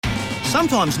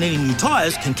Sometimes needing new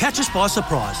tyres can catch us by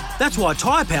surprise. That's why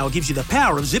Tyre Power gives you the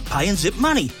power of zip pay and zip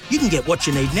money. You can get what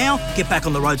you need now, get back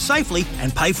on the road safely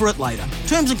and pay for it later.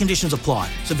 Terms and conditions apply.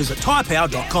 So visit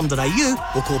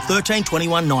tyrepower.com.au or call 13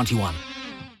 21 91.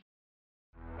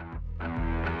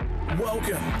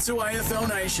 Welcome to AFL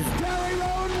Nation. Gary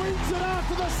Rowan wins it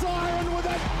after the siren with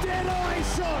a dead-eye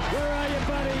shot. Where are you,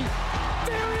 buddy?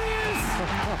 There he is!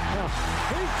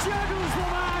 He juggles the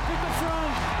mark at the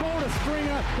front. Ball to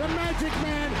Springer, the magic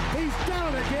man. He's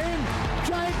done it again.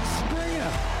 Jake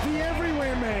Springer, the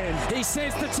everywhere man. He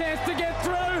sets the chance to get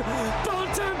through.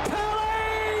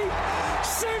 Bontempelli!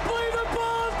 Simply the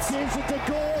Bont! Gives it to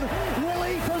Gord.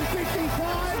 Willie from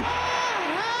 55.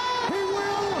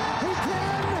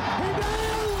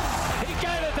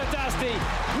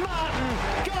 Martin,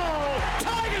 goal,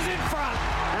 Tigers in front.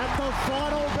 At the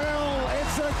final bell,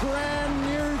 it's a brand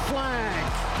new flag.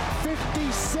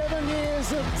 57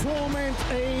 years of torment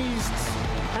eased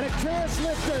and a curse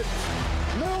lifted.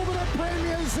 Melbourne are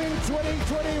premiers in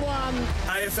 2021.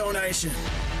 AFL Nation.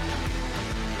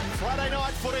 Friday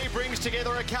night footy brings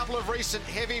together a couple of recent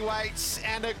heavyweights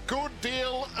and a good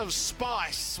deal of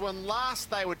spice. When last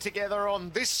they were together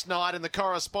on this night in the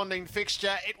corresponding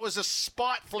fixture, it was a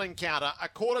spiteful encounter, a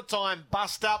quarter-time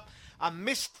bust-up, a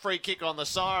missed free kick on the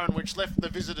siren which left the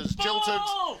visitors jilted.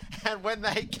 And when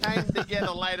they came together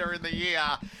later in the year,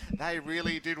 they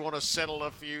really did want to settle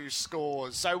a few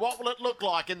scores. So what will it look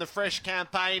like in the fresh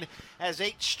campaign as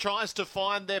each tries to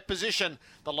find their position?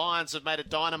 The Lions have made a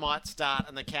dynamite start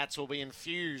and the Cats will be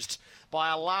infused by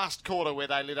a last quarter where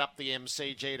they lit up the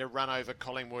MCG to run over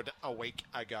Collingwood a week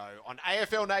ago. On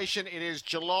AFL Nation, it is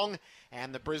Geelong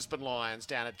and the Brisbane Lions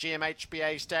down at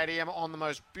GMHBA Stadium on the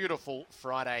most beautiful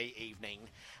Friday evening.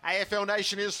 AFL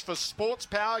Nation is for Sports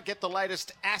Power. Get the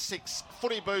latest ASICS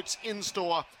footy boots in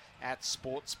store at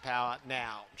Sports Power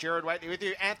now. Gerard Whateley with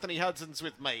you. Anthony Hudson's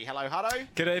with me. Hello, Huddo.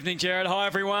 Good evening, Gerard. Hi,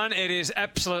 everyone. It is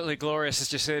absolutely glorious,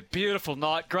 as you said. Beautiful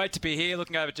night. Great to be here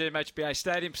looking over GMHBA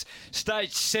Stadium.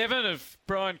 Stage 7 of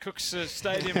Brian Cook's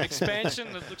stadium expansion.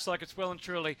 It looks like it's well and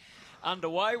truly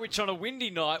underway, which on a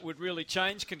windy night would really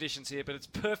change conditions here, but it's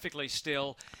perfectly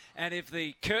still. And if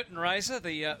the curtain raiser,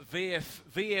 the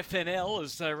VFNL,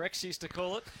 as Rex used to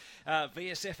call it,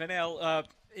 VSFNL,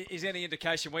 is any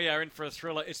indication, we are in for a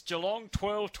thriller. It's Geelong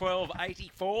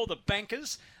 12-12-84, the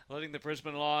Bankers leading the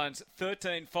Brisbane Lions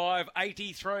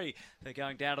 13-5-83. They're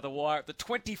going down to the wire at the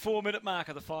 24-minute mark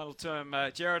of the final term.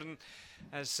 Gerard, and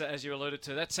as you alluded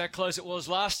to, that's how close it was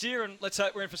last year, and let's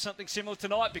hope we're in for something similar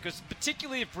tonight, because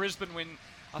particularly if Brisbane win,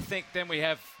 I think then we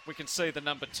can see the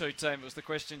number 2 team. It was the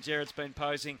question Gerard's been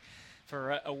posing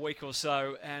for a week or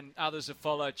so, and others have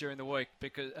followed during the week,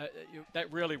 because that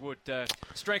really would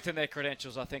strengthen their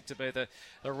credentials, I think, to be the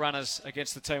runners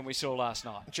against the team we saw last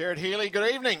night. Gerard Healy,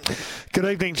 good evening. Good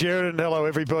evening, Gerard, and hello,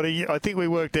 everybody. I think we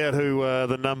worked out who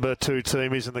the number 2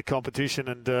 team is in the competition,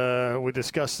 and we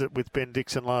discussed it with Ben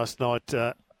Dixon last night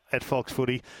at Fox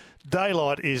Footy.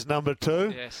 Daylight is number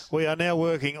 2. Yes. We are now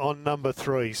working on number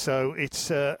 3, so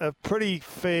it's a pretty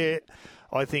fair,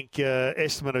 I think,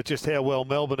 estimate of just how well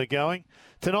Melbourne are going.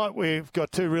 Tonight we've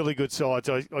got 2 really good sides.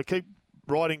 I keep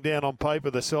writing down on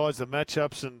paper the sides, the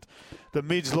matchups, and the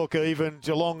mids look even.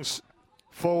 Geelong's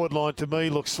forward line to me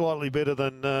looks slightly better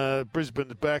than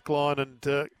Brisbane's back line,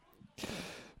 and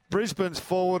Brisbane's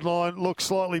forward line looks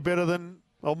slightly better than,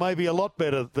 or maybe a lot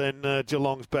better than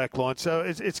Geelong's back line. So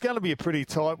it's going to be a pretty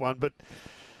tight one, but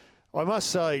I must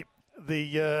say,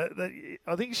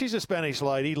 I think she's a Spanish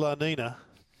lady, La Nina.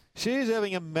 She is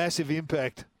having a massive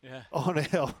impact on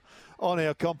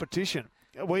our competition.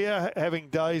 We are having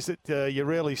days that you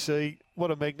rarely see.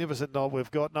 What a magnificent night we've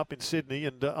gotten up in Sydney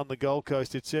and on the Gold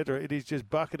Coast, etc. It is just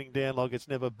bucketing down like it's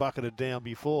never bucketed down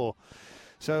before.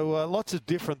 So lots of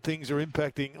different things are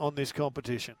impacting on this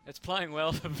competition. It's playing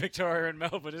well for Victoria and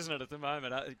Melbourne, isn't it, at the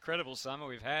moment? Incredible summer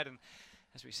we've had, and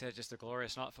as we said, just a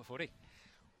glorious night for footy.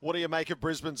 What do you make of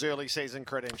Brisbane's early season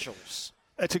credentials?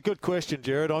 That's a good question,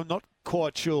 Gerard. I'm not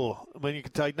quite sure. I mean, you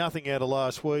can take nothing out of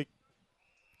last week.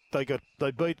 They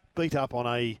beat up on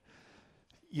a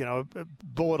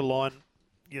borderline,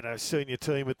 senior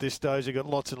team at this stage. They've got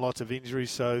lots and lots of injuries,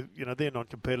 so they're not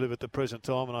competitive at the present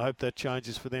time, and I hope that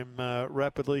changes for them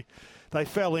rapidly. They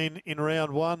fell in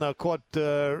round 1. They were quite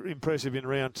impressive in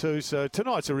round 2, so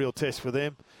tonight's a real test for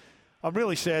them. I'm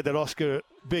really sad that Oscar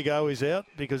Big O is out,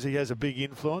 because he has a big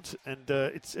influence, and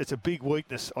it's a big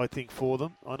weakness, I think, for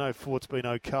them. I know Fort's been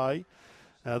okay.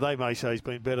 They may say he's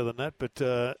been better than that,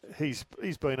 but he's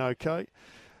been okay.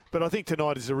 But I think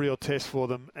tonight is a real test for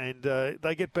them, and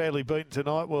they get badly beaten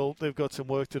tonight, well, they've got some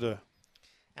work to do.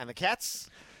 And the Cats?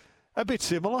 A bit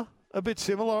similar. A bit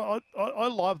similar. I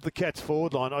love the Cats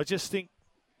forward line. I just think,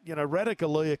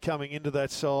 Ratugolea coming into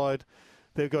that side,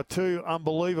 they've got two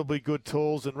unbelievably good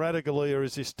tools, and Ratugolea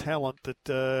is this talent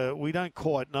that we don't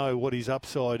quite know what his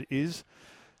upside is.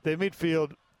 Their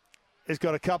midfield has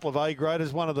got a couple of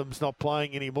A-graders. One of them's not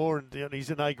playing anymore, and he's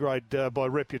an A-grade by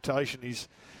reputation.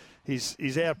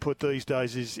 His output these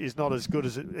days is not as good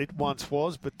as it once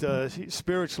was, but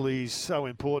spiritually he's so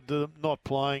important to them, not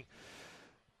playing.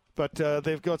 But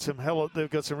they've got some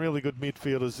really good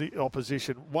midfielders, the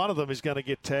opposition. One of them is going to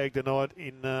get tagged tonight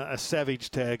in a savage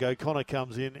tag. O'Connor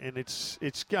comes in, and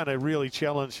it's going to really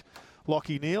challenge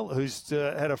Lachie Neale, who's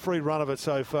had a free run of it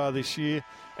so far this year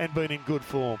and been in good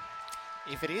form.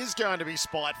 If it is going to be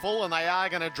spiteful and they are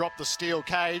going to drop the steel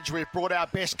cage, we've brought our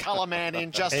best colour man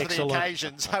in just for the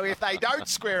occasion. So if they don't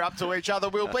square up to each other,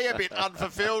 we'll be a bit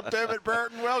unfulfilled. Dermot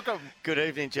Brereton, welcome. Good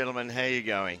evening, gentlemen. How are you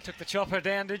going? Took the chopper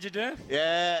down, did you, Derm?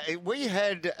 Yeah, we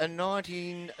had a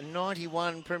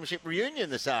 1991 Premiership reunion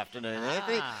this afternoon,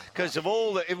 Anthony, because of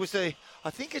all the. It was the.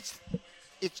 I think it's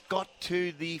got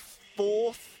to the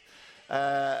fourth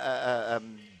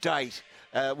date.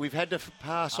 We've had to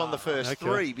pass on the first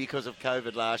three because of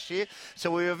COVID last year.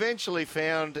 So we eventually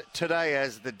found today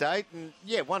as the date. And,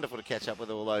 yeah, wonderful to catch up with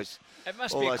all those It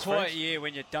must be a quiet year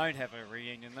when you don't have a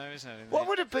reunion, though, isn't it? What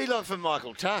would it be like for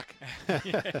Michael Tuck?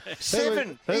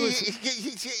 7.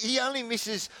 He only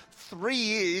misses 3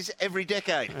 years every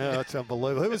decade. Yeah, that's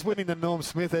unbelievable. Who was winning the Norm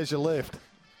Smith as you left?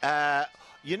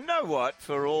 You know what?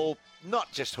 For all,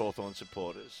 not just Hawthorn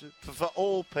supporters, for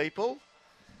all people,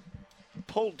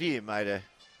 Paul Deere made an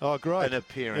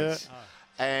appearance. Yeah.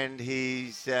 And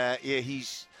he's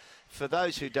for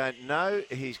those who don't know,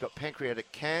 he's got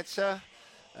pancreatic cancer.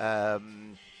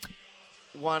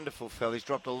 Wonderful fella. He's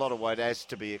dropped a lot of weight, as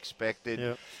to be expected.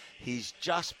 Yep. He's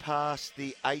just passed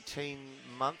the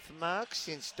 18-month mark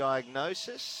since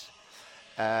diagnosis.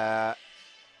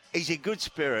 He's in good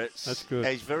spirits. That's good.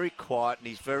 He's very quiet and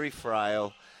he's very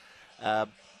frail.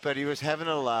 But he was having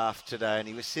a laugh today, and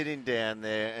he was sitting down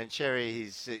there, and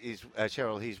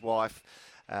Cheryl, his wife,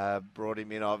 brought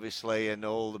him in, obviously, and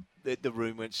all the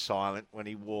room went silent when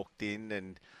he walked in,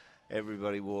 and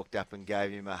everybody walked up and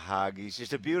gave him a hug. He's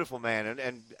just a beautiful man,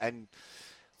 and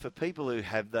for people who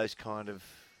have those kind of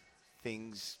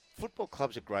things, football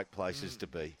clubs are great places to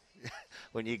be.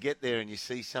 When you get there and you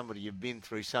see somebody you've been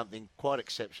through something quite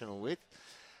exceptional with,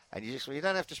 and you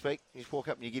don't have to speak. You just walk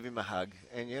up and you give him a hug,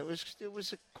 and it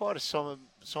was quite a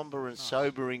somber and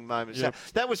sobering moment. Yep.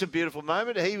 So that was a beautiful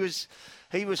moment. He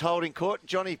was holding court.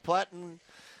 Johnny Platten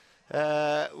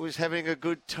was having a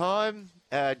good time.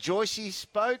 Joycey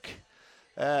spoke,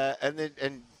 and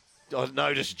I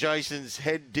noticed Jason's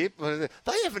head dip. They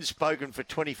haven't spoken for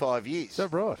 25 years. Is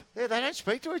that right? Yeah, they don't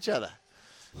speak to each other.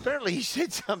 Apparently he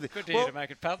said something. Good to you to make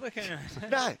it public.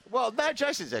 No,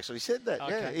 Jason's actually said that.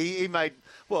 Okay.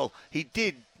 Yeah, he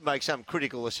did make some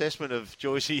critical assessment of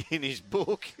Joycey in his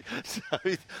book. So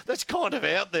that's kind of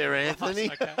out there, Anthony.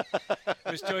 Nice, okay.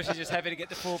 Was Joycey just happy to get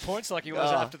the 4 points like he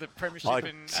was after the premiership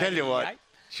in 88? Tell you what,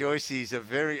 Joycey's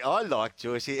I like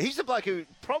Joycey. He's the bloke who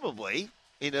probably,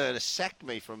 in earnest, sacked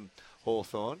me from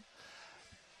Hawthorn.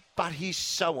 But he's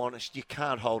so honest, you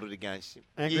can't hold it against him.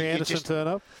 Angry Anderson turn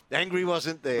up? Angry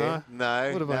wasn't there.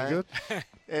 No. Would have been good.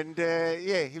 And,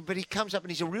 but he comes up and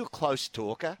he's a real close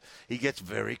talker. He gets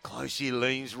very close. He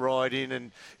leans right in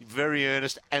and very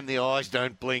earnest, and the eyes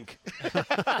don't blink.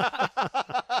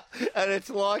 And it's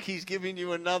like he's giving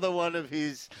you another one of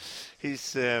his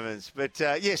sermons. But,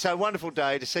 so wonderful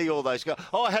day to see all those guys.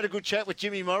 Oh, I had a good chat with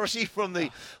Jimmy Morrissey from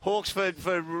the Hawks for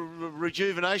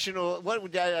rejuvenation, or what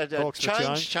would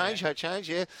change,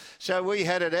 yeah. So we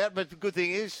had it out, but the good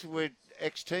thing is we're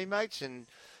ex-teammates and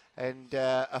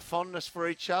a fondness for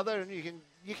each other, and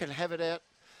you can have it out,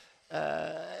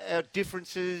 our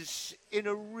differences in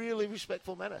a really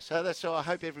respectful manner. So that's how I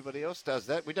hope everybody else does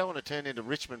that. We don't want to turn into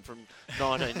Richmond from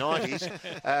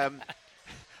 1990s.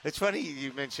 It's funny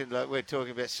you mentioned, we were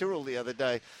talking about Cyril the other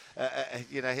day.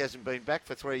 He hasn't been back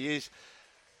for 3 years.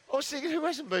 I was thinking, who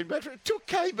hasn't been back? It took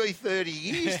KB 30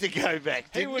 years to go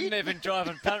back. He wouldn't even drive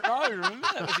on Punt Road, remember?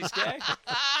 That was his gag.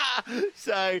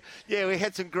 So, yeah, we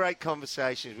had some great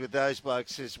conversations with those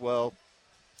blokes as well.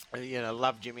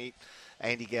 Love Jimmy,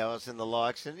 Andy Gowers and the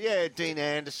likes. And, yeah, Dean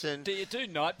Anderson. Do you do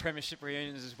night premiership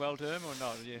reunions as well, Derm, or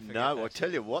not? No, I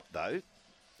tell you what, though.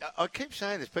 I keep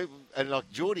saying this. People, and like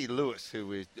Geordie Lewis, who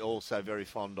we're also very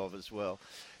fond of as well.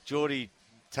 Geordie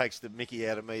takes the mickey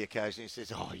out of me occasionally and says,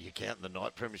 oh, you're counting the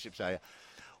night premierships, are you?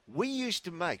 We used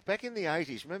to make, back in the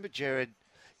 80s, remember, Jared,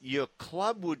 your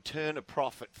club would turn a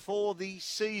profit for the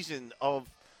season of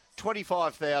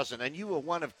 25,000, and you were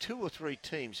one of 2 or 3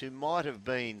 teams who might have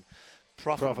been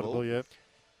profitable. Yeah.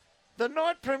 The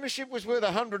night premiership was worth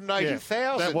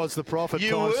 180,000. That was the profit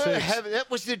You times were 6.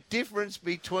 that was the difference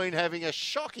between having a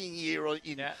shocking year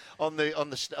on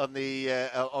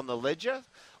the ledger,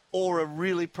 or a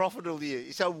really profitable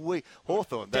year. So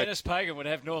Hawthorn. Dennis Pagan would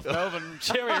have North Melbourne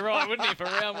Cherry right, wouldn't he, for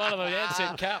round 1 of the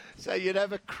Ansett Cup? So you'd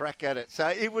have a crack at it. So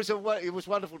it was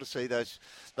wonderful to see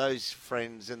those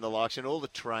friends and the likes, and all the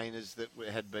trainers that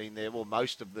had been there. Well,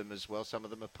 most of them as well. Some of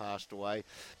them have passed away.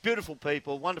 Beautiful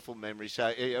people, wonderful memories.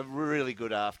 So a really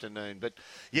good afternoon. But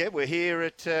yeah, we're here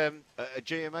at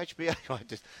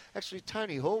GMHBA. Actually,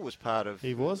 Tony Hall was part of.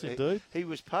 He was indeed. He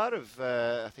was part of.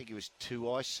 I think he was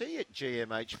 2IC at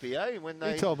GMHBA when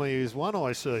they. He told me he was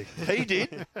 1IC. He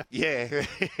did. Yeah.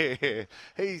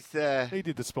 He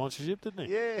did the sponsorship, didn't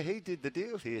he? Yeah, he did the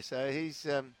deal here. So he's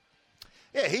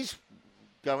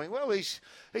going well. He's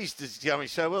going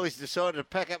so well. He's decided to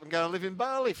pack up and go and live in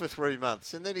Bali for 3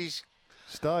 months, and then he's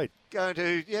stayed.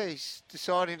 He's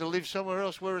deciding to live somewhere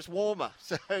else where it's warmer.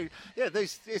 So yeah,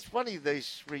 it's funny,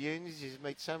 these reunions. You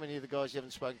meet so many of the guys you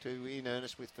haven't spoken to in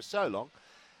earnest with for so long,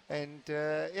 and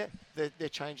they're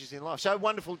changes in life. So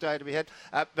wonderful day to be had.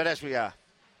 But as we are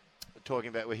talking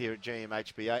about, we're here at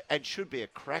GMHBA, and should be a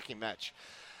cracking match.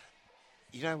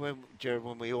 You know, Gerard,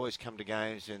 when we always come to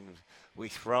games and we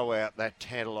throw out that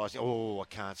tantalising, I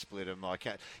can't split them, I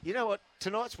can't. You know what?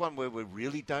 Tonight's one where we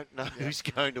really don't know who's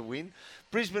going to win.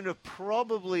 Brisbane are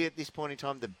probably, at this point in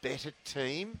time, the better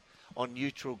team on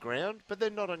neutral ground, but they're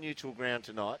not on neutral ground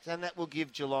tonight, and that will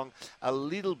give Geelong a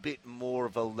little bit more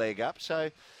of a leg up.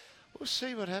 So we'll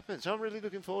see what happens. I'm really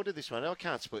looking forward to this one. I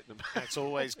can't split them. It's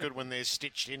always good when they're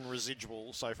stitched in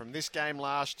residual. So from this game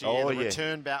last year, the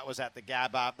return bout was at the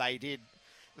Gabba.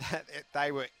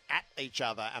 They were at each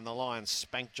other, and the Lions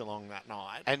spanked Geelong that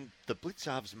night. And the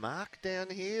Blitzarves mark down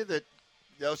here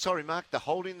Mark, the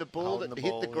holding the ball that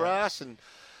hit the grass, and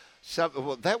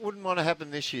so that wouldn't want to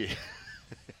happen this year.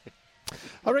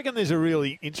 I reckon there's a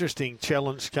really interesting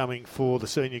challenge coming for the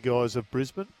senior guys of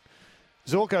Brisbane.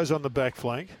 Zorko's on the back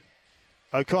flank.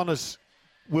 O'Connor's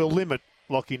will limit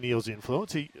Lachie Neale's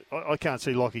influence. I can't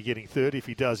see Lachie getting 30. If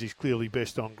he does, he's clearly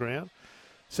best on ground.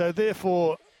 So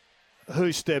therefore,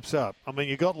 who steps up? I mean,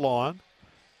 you got Lyon.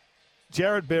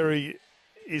 Jared Berry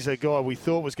is a guy we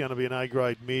thought was going to be an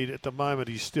A-grade mid. At the moment,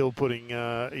 he's still putting.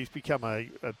 He's become a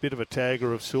bit of a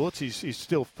tagger of sorts. He's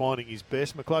still finding his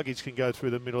best. McCluggage can go through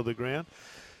the middle of the ground.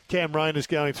 Cam Rayner's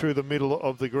going through the middle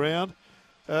of the ground.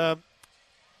 And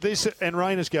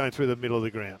Rayner's going through the middle of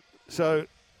the ground. So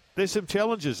there's some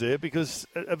challenges there, because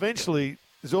eventually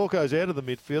Zorko's out of the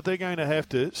midfield. They're going to have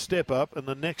to step up, and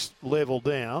the next level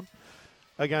down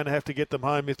are going to have to get them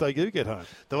home if they do get home.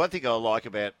 The one thing I like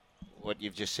about what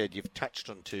you've just said, you've touched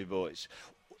on two boys.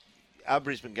 Are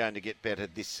Brisbane going to get better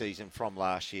this season from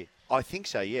last year? I think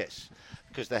so, yes,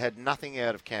 because they had nothing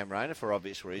out of Cam Rayner for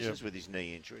obvious reasons with his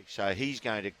knee injury. So he's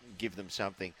going to give them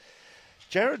something.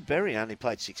 Jared Berry only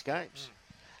played 6 games.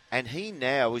 And he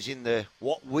now is in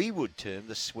what we would term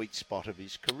the sweet spot of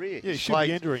his career. Yeah, he should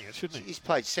be entering it, shouldn't he? He's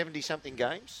played 70-something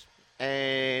games,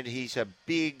 and he's a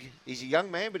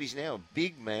young man, but he's now a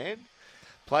big man.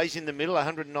 Plays in the middle,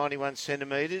 191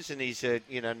 centimetres, and he's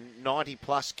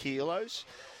 90-plus kilos.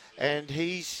 And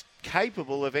he's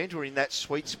capable of entering that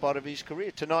sweet spot of his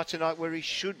career. Tonight's a night where he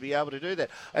should be able to do that.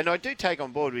 And I do take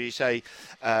on board where you say,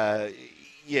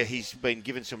 he's been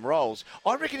given some roles.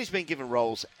 I reckon he's been given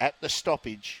roles at the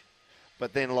stoppage,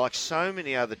 but then like so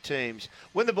many other teams,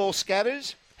 when the ball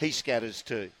scatters, he scatters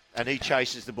too. And he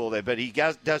chases the ball there. But he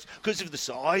does, because of the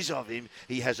size of him,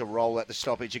 he has a role at the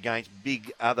stoppage against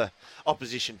big other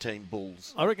opposition team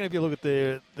bulls. I reckon if you look at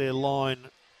their line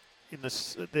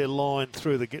their line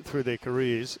through their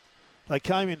careers, they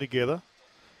came in together.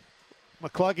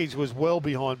 McCluggage was well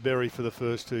behind Berry for the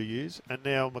first 2 years, and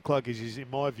now McCluggage is, in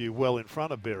my view, well in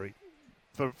front of Berry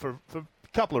for a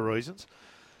couple of reasons.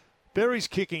 Berry's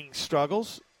kicking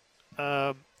struggles,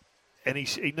 and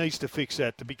he needs to fix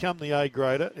that. To become the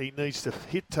A-grader, he needs to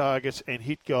hit targets and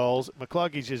hit goals.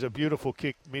 McCluggage is a beautiful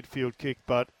midfield kick,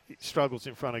 but it struggles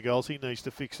in front of goals. He needs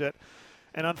to fix that.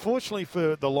 And unfortunately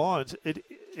for the Lions,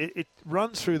 it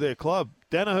runs through their club.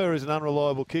 Danaher is an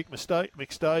unreliable kick.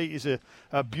 McStay is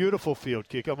a beautiful field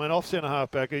kick. I mean, off centre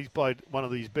half-back, he's played one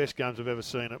of his best games I've ever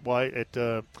seen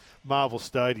at Marvel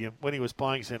Stadium when he was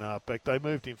playing centre half-back. They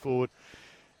moved him forward.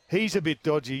 He's a bit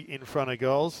dodgy in front of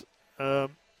goals.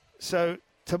 So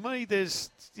to me, there's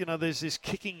this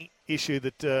kicking issue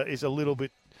that is a little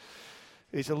bit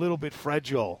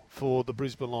fragile for the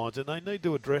Brisbane Lions, and they need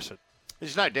to address it.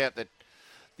 There's no doubt that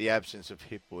the absence of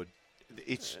Hipwood,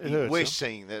 we're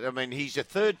seeing that. I mean, he's a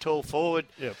third tall forward,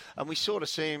 and we sort of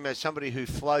see him as somebody who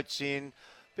floats in,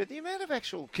 But the amount of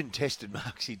actual contested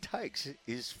marks he takes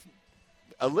is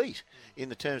elite in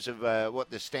the terms of what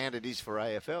the standard is for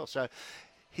AFL. So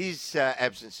his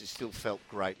absence is still felt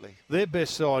greatly. Their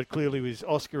best side clearly was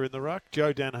Oscar in the ruck,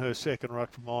 Joe Danaher second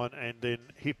ruck for mine, and then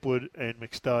Hipwood and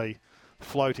McStay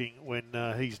floating when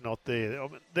he's not there. I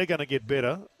mean, they're going to get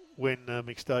better when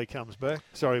McStay comes back.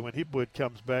 Sorry, when Hipwood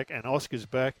comes back and Oscar's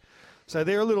back. So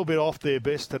they're a little bit off their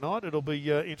best tonight. It'll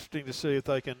be interesting to see if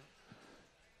they can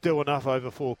do enough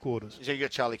over 4 quarters. So you got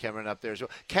Charlie Cameron up there as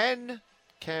well. Can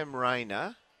Cam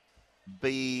Rayner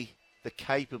be the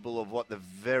capable of what the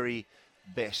very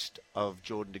best of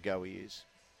Jordan De Goey is?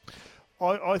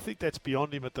 I think that's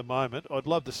beyond him at the moment. I'd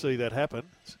love to see that happen,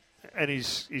 and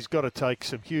he's got to take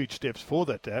some huge steps for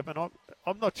that to happen.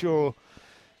 I'm not sure.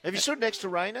 Have you stood next to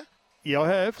Rayner? Yeah, I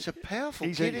have. He's a powerful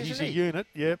He's kid, he's isn't a he? unit,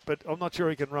 yeah, but I'm not sure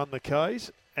he can run the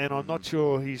Ks, and I'm not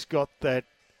sure he's got that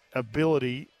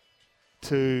ability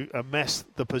to amass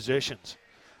the possessions.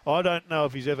 I don't know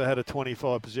if he's ever had a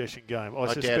 25 possession game.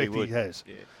 I suspect he has.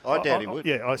 Yeah. I doubt he would.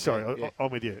 Yeah, Yeah. I'm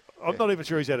with you. I'm not even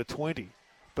sure he's had a 20,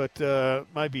 but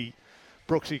maybe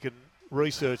Brooksy can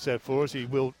research that for us. He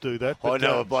will do that. I But,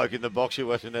 know a bloke in the box who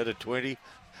wasn't at a 20.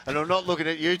 And I'm not looking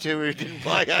at you two who didn't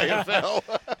play AFL.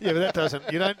 Yeah,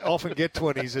 but you don't often get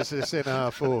 20s as a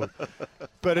centre-half forward.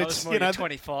 But I it's, was more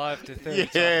 25 to 30.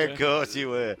 Yeah, of course you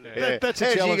were. Yeah. That's a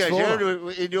How'd you challenge go, for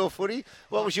Jared, in your footy?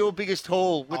 What was your biggest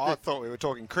haul? With I thought we were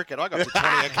talking cricket. I got to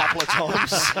 20 a couple of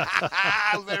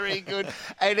times. Very good.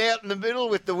 And out in the middle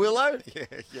with the willow?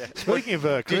 Yeah. Speaking of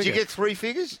cricket, Did you get 3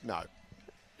 figures? No.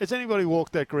 has anybody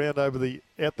walked that ground out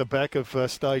the back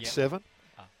of stage 7?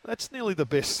 That's nearly the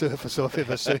best surface I've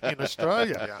ever seen in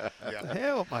Australia. Yeah.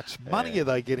 How much money are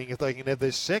they getting if they can have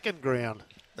their second ground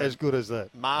as good as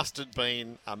that? Mastered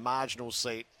being a marginal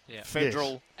seat, Yeah.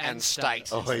 federal Yes. and state.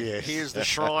 Oh, yes. Here's the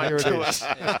shrine Here it to is. us.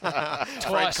 Frank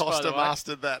Twice, by Costa the way.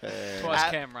 mastered that.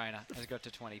 Twice Cam Rayner has got to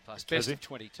 20 plus. Best he? of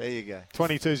 22. There you go.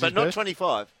 22's But his not best.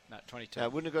 25. No, 22. No,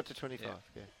 wouldn't have got to 25.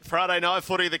 Yeah. Friday night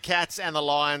footy, the Cats and the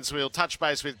Lions. We'll touch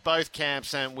base with both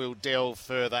camps and we'll delve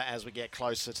further as we get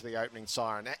closer to the opening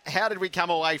siren. How did we come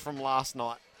away from last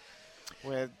night?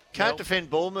 Can't defend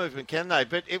ball movement, can they?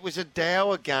 But it was a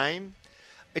dour game.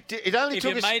 It only If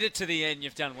took you us... made it to the end,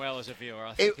 you've done well as a viewer.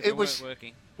 I think if it was weren't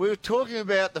working. We were talking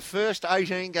about the first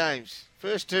 18 games,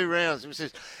 first 2 rounds. It was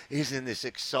just, isn't this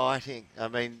exciting? I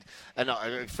mean,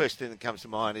 first thing that comes to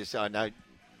mind is I know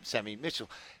Sammy Mitchell.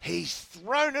 He's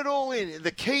thrown it all in.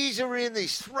 The keys are in.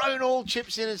 He's thrown all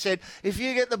chips in and said, if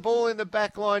you get the ball in the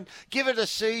back line, give it to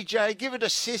CJ, give it to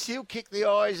Sis. He'll kick the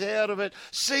eyes out of it.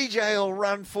 CJ will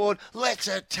run forward. Let's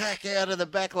attack out of the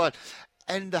back line.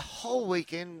 And the whole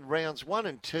weekend, rounds 1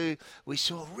 and 2, we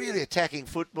saw really attacking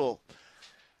football.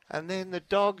 And then the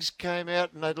Dogs came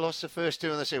out and they'd lost the first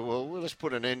 2 and they said, well, let's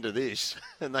put an end to this.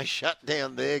 And they shut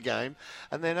down their game.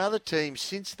 And then other teams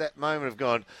since that moment have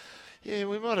gone, yeah,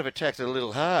 we might have attacked it a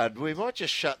little hard. We might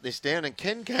just shut this down. And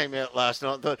Ken came out last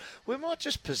night and thought, we might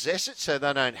just possess it so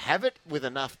they don't have it with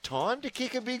enough time to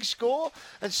kick a big score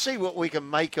and see what we can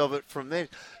make of it from there.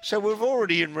 So we're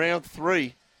already in round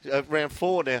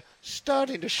 4 now,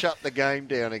 starting to shut the game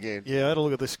down again. Yeah, I had a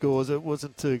look at the scores. It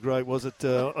wasn't too great, was it?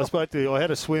 I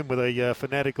had a swim with a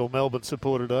fanatical Melbourne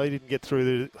supporter today. He didn't get through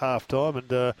the half time,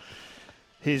 and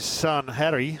his son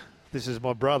Harry, this is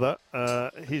my brother,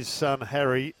 his son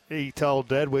Harry, he told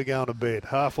Dad, we're going to bed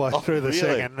halfway through the really?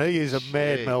 second. He is a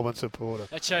mad Gee. Melbourne supporter.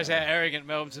 That shows how arrogant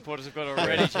Melbourne supporters have got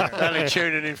already, Jared. Only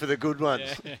tuning in for the good ones.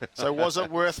 So was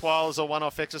it worthwhile as a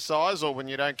one-off exercise, or when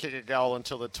you don't kick a goal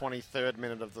until the 23rd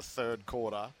minute of the third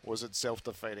quarter, was it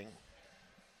self-defeating?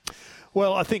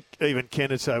 Well, I think even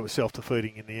Ken would say it was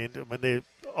self-defeating in the end. I mean,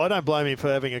 I don't blame him for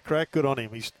having a crack. Good on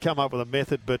him. He's come up with a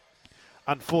method, but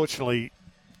unfortunately,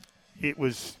 it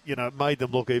was, made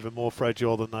them look even more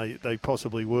fragile than they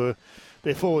possibly were.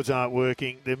 Their forwards aren't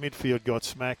working. Their midfield got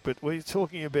smacked. But we're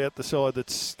talking about the side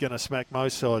that's going to smack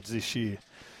most sides this year.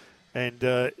 And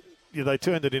they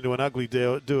turned it into an ugly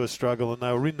doer struggle, and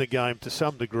they were in the game to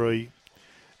some degree.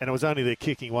 And it was only their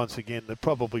kicking once again that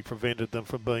probably prevented them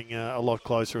from being a lot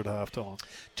closer at half-time.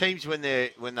 Teams, when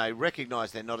they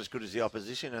recognise they're not as good as the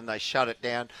opposition and they shut it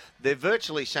down, they're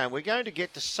virtually saying, we're going to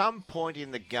get to some point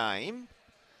in the game,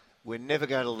 we're never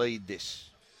going to lead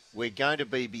this. We're going to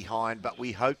be behind, but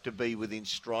we hope to be within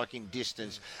striking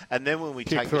distance. And then when we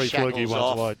take the shackles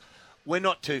off, we're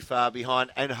not too far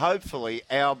behind. And hopefully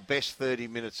our best 30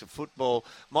 minutes of football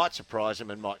might surprise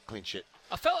them and might clinch it.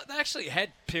 I felt they actually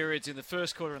had periods in the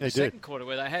first quarter and the second quarter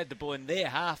where they had the ball in their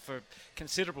half for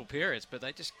considerable periods, but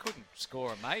they just couldn't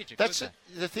score a major.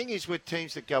 The thing is with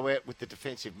teams that go out with the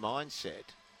defensive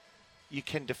mindset, you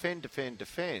can defend.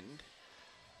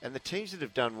 And the teams that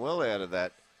have done well out of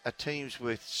that are teams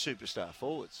with superstar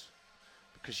forwards.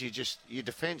 Because you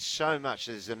defend so much,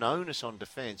 there's an onus on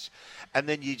defence, and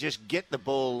then you just get the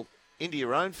ball into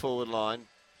your own forward line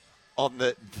on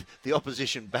the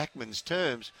opposition backman's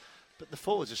terms. But the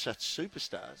forwards are such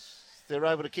superstars; they're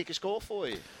able to kick a score for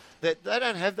you. They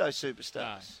don't have those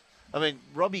superstars. No. I mean,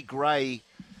 Robbie Gray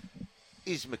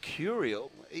is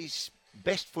mercurial. His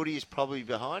best footy is probably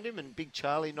behind him, and Big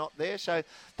Charlie not there, so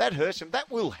that hurts him. That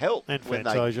will help and when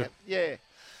Fantasia. Yeah.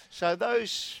 So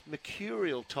those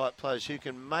mercurial type players who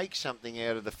can make something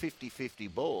out of the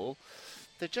 50-50 ball,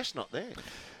 they're just not there.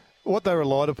 What they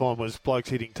relied upon was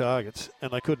blokes hitting targets,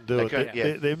 and they couldn't do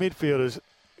it. Their midfielders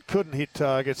couldn't hit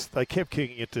targets. They kept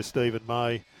kicking it to Stephen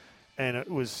May, and it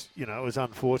was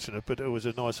unfortunate, but it was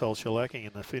a nice old shellacking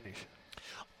in the finish.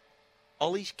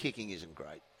 Ollie's kicking isn't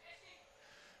great.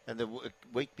 And the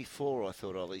week before, I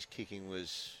thought Ollie's kicking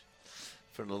was,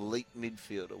 for an elite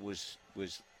midfielder, was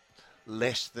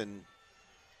less than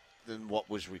what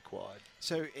was required.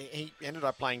 So he ended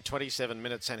up playing 27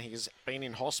 minutes, and he's been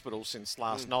in hospital since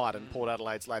last night, and Port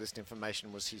Adelaide's latest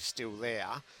information was he's still there.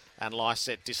 And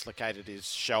Lysette dislocated his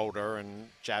shoulder and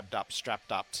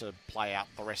strapped up to play out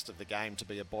the rest of the game to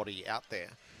be a body out there.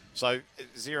 So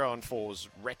 0 and 4 is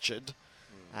wretched,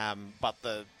 but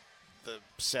the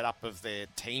setup of their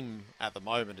team at the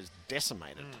moment is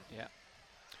decimated. Yeah.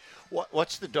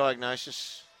 What's the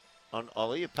diagnosis on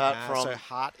Ollie, apart from... So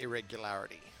heart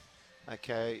irregularity.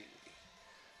 Okay.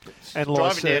 And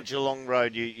driving down Geelong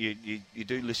Road, you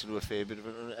do listen to a fair bit of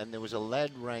it, and there was a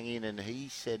lad rang in and he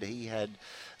said he had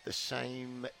the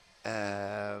same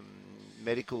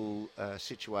medical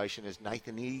situation as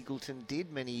Nathan Eagleton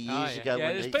did many years ago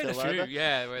when he fell over.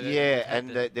 And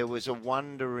there was a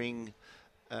wondering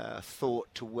thought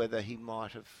to whether he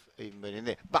might have even been in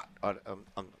there. But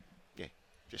I'm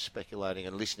just speculating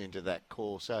and listening to that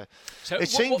call. So it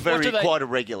seemed quite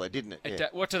irregular, didn't it?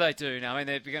 What do they do now? I mean,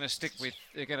 they're going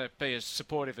to be as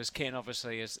supportive as Ken,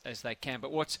 obviously, as they can.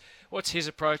 But what's his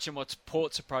approach and what's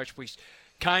Port's approach?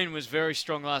 Kane was very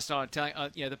strong last night, telling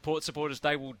the Port supporters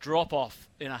they will drop off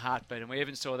in a heartbeat, and we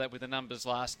even saw that with the numbers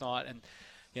last night. And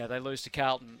they lose to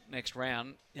Carlton next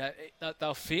round.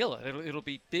 They'll feel it. It'll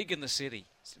be big in the city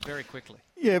very quickly.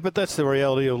 Yeah, but that's the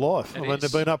reality of life.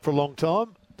 They've been up for a long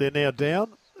time. They're now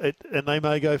down. And they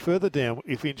may go further down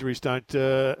if injuries don't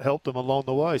help them along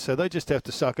the way. So they just have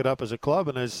to suck it up as a club.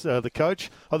 And as the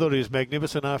coach, I thought he was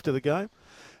magnificent after the game.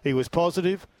 He was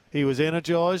positive. He was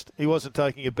energised. He wasn't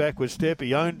taking a backward step.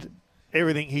 He owned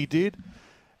everything he did.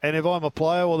 And if I'm a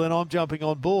player, well, then I'm jumping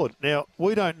on board. Now,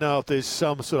 we don't know if there's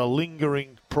some sort of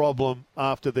lingering problem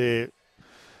after their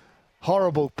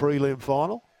horrible prelim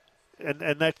final. And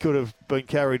that could have been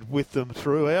carried with them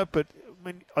throughout. But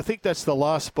I think that's the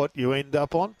last spot you end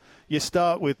up on. You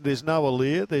start with there's no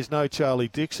Aaliyah, there's no Charlie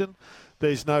Dixon,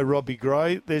 there's no Robbie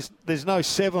Gray, there's no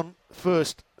 7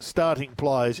 first starting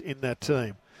players in that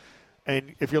team.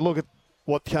 And if you look at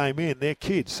what came in, they're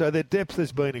kids. So their depth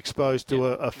has been exposed to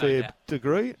a fair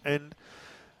degree. And,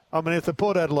 if the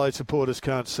Port Adelaide supporters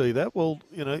can't see that, well,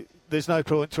 there's no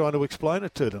point trying to explain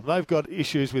it to them. They've got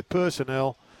issues with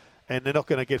personnel, and they're not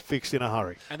going to get fixed in a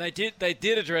hurry. And they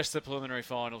did address the preliminary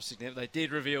finals. They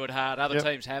did review it hard. Other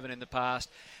teams haven't in the past.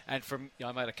 And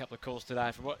I made a couple of calls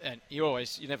today. And you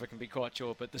never can be quite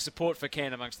sure, but the support for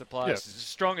Ken amongst the players is as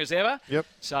strong as ever. Yep.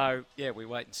 So, we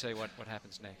wait and see what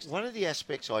happens next. One of the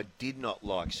aspects I did not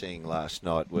like seeing last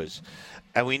night was,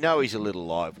 and we know he's a little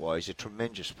live wire, he's a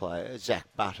tremendous player, Zach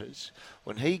Butters,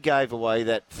 when he gave away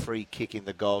that free kick in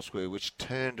the goal square, which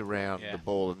turned around the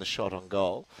ball and the shot on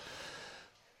goal.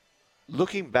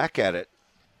 Looking back at it,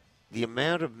 the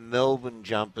amount of Melbourne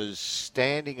jumpers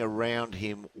standing around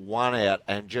him, one out,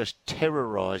 and just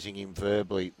terrorising him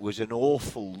verbally was an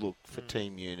awful look for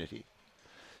team unity.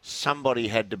 Somebody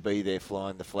had to be there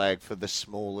flying the flag for the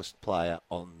smallest player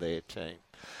on their team.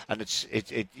 And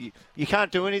you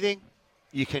can't do anything.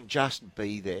 You can just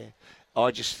be there.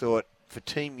 I just thought, for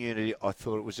team unity, I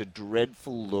thought it was a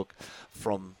dreadful look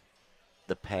from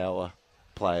the power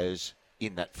players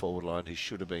in that forward line who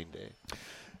should have been there.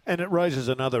 And it raises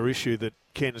another issue that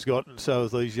Ken's got, and so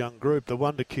has these young group. The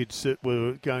wonder kids that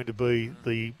were going to be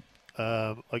the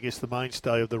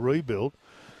mainstay of the rebuild.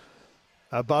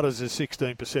 Butters is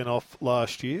 16% off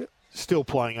last year, still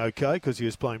playing okay because he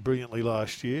was playing brilliantly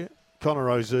last year. Connor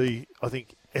Rozee, I think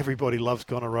everybody loves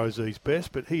Connor Rozee's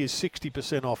best, but he is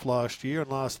 60% off last year,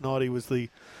 and last night he was the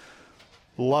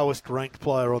lowest ranked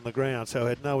player on the ground, so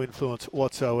had no influence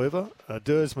whatsoever.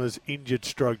 Dersma's injured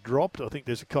stroke dropped. I think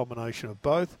there's a combination of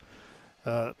both.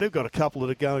 They've got a couple that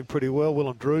are going pretty well.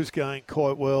 Willem Drew's going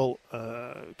quite well.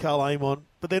 Carl Amon,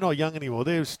 but they're not young anymore.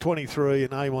 There's 23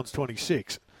 and Amon's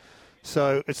 26.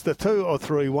 So it's the 2 or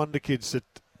 3 wonder kids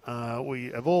that we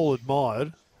have all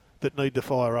admired that need to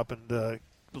fire up and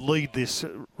lead this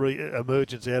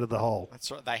emergence out of the hole.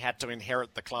 That's right. They had to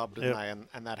inherit the club, didn't they?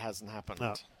 And that hasn't happened.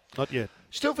 No, not yet.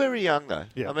 Still very young, though.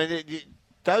 Yeah. I mean,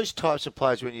 those types of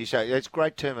players, when you say, it's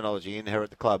great terminology,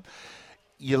 inherit the club.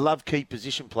 You love key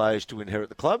position players to inherit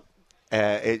the club,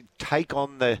 take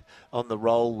on the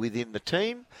role within the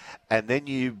team, and then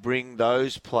you bring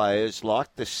those players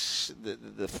like the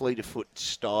fleet of foot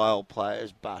style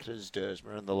players, Butters,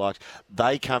 Dersma and the likes,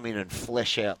 they come in and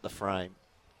flesh out the frame.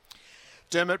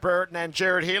 Dermott Brereton and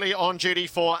Jared Healy on duty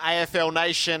for AFL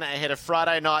Nation ahead of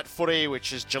Friday night footy,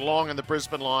 which is Geelong and the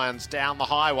Brisbane Lions down the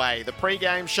highway. The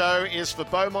pre-game show is for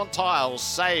Beaumont Tiles.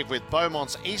 Save with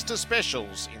Beaumont's Easter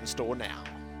specials in store now.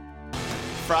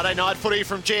 Friday night footy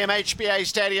from GMHBA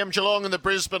Stadium, Geelong and the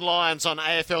Brisbane Lions on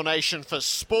AFL Nation for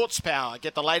Sports Power.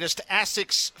 Get the latest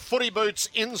ASICS footy boots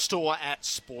in store at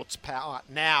Sports Power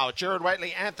now. Gerard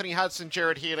Whateley, Anthony Hudson,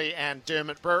 Jared Healy and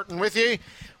Dermott Brereton with you.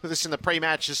 With us in the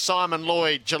pre-match is Simon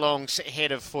Lloyd, Geelong's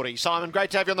head of footy. Simon,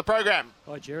 great to have you on the program.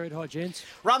 Hi, Jared. Hi, gents.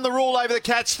 Run the rule over the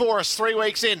Cats for us 3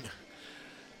 weeks in.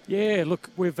 Yeah, look,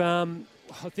 we've...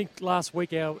 I think last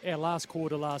week, our last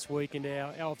quarter last week and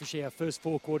obviously our first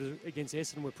 4 quarters against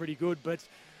Essendon were pretty good, but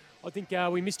I think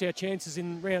we missed our chances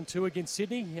in round 2 against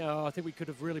Sydney. I think we could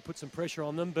have really put some pressure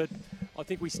on them, but I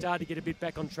think we started to get a bit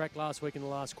back on track last week in the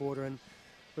last quarter, and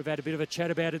we've had a bit of a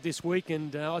chat about it this week,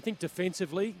 and I think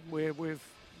defensively we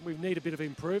need a bit of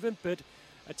improvement, but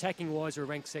attacking-wise, we're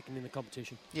ranked second in the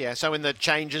competition. Yeah, so in the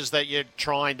changes that you're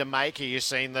trying to make, are you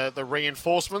seeing the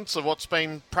reinforcements of what's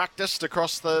been practiced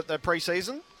across the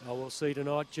pre-season? Oh, we'll see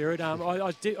tonight, Jared.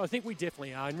 I think we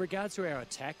definitely are. In regards to our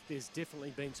attack, there's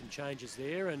definitely been some changes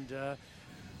there, and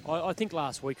I think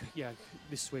last week,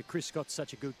 this is where Chris Scott's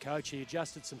such a good coach. He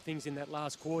adjusted some things in that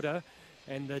last quarter,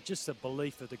 and just the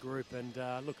belief of the group. And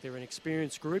look, they're an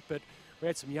experienced group, but we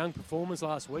had some young performers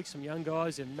last week, some young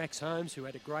guys, and Max Holmes, who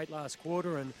had a great last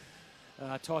quarter, and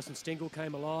Tyson Stengel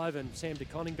came alive, and Sam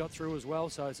DeConning got through as well.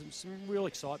 So some real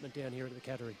excitement down here at the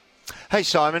Cattery. Hey,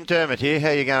 Simon, Dermott here. How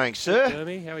you going, sir?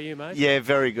 Dermy, how are you, mate? Yeah,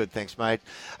 very good, thanks, mate.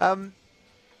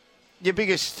 Your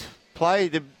biggest play,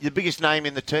 your biggest name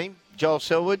in the team, Joel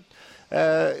Selwood.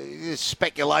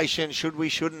 Speculation,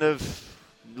 shouldn't have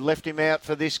left him out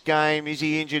for this game. Is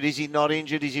he injured? Is he not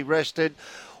injured? Is he rested?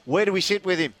 Where do we sit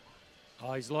with him?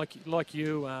 Oh, he's like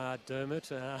you,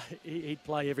 Dermott. He'd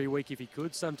play every week if he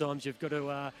could. Sometimes you've got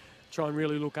to try and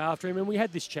really look after him. And we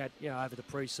had this chat, over the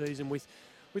pre-season with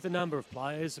a number of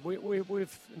players.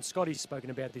 We've and Scotty's spoken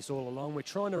about this all along. We're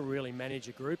trying to really manage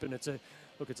a group, and it's a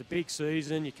big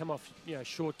season. You come off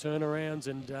short turnarounds,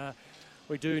 and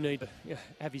we do need to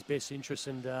have his best interests.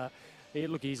 And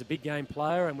he's a big game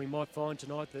player, and we might find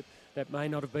tonight that may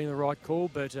not have been the right call.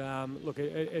 But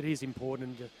it is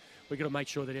important. We've got to make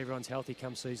sure that everyone's healthy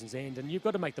come season's end, and you've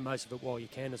got to make the most of it while you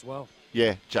can as well.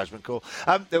 Yeah, judgment call.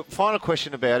 The final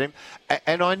question about him,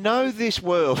 and I know this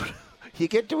world, you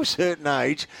get to a certain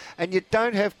age and you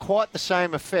don't have quite the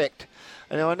same effect.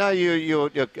 And I know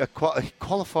you're a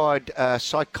qualified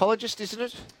psychologist, isn't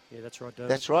it? Yeah, that's right, Derm.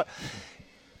 That's right.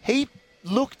 He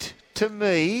looked to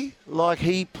me like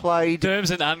he played...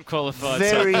 Derm's an unqualified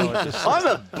psychologist. I'm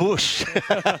a bush.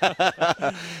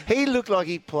 He looked like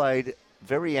he played...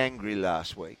 very angry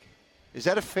last week. Is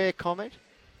that a fair comment?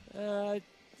 Yeah,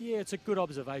 it's a good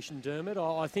observation, Dermott.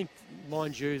 I think,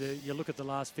 mind you, that you look at the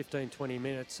last 15, 20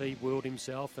 minutes, he willed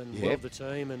himself and willed the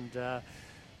team. And,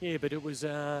 but it was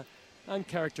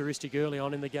uncharacteristic early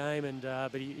on in the game, and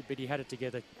but he had it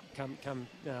together come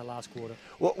last quarter.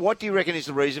 What do you reckon is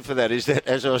the reason for that? Is that,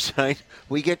 as I was saying,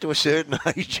 we get to a certain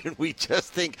age and we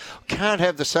just think, can't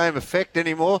have the same effect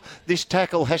anymore. This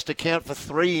tackle has to count for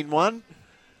 3 in 1.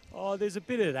 Oh, there's a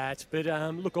bit of that, but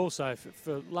look, also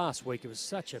for last week, it was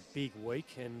such a big week,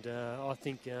 and I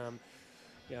think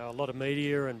a lot of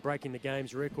media and breaking the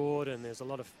game's record, and there's a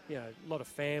lot of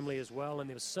family as well, and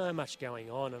there was so much going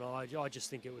on, and I just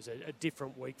think it was a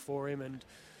different week for him, and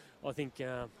I think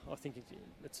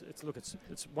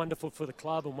it's wonderful for the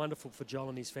club and wonderful for Joel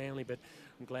and his family, but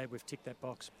I'm glad we've ticked that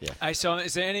box. Yeah. Hey, so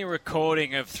is there any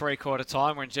recording of 3/4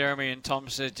 time when Jeremy and Tom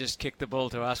said just kick the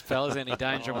ball to us, fellas? Any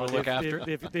danger? We'll look after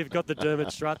it. They've got the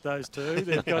Dermott strut, those two.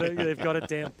 They've got it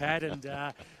down pat, and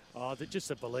just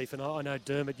a belief. And I know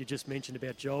Dermott, you just mentioned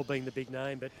about Joel being the big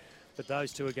name, but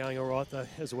those two are going all right though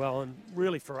as well. And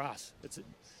really for us, it's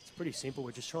pretty simple.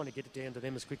 We're just trying to get it down to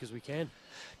them as quick as we can.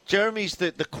 Jeremy's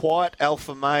the quiet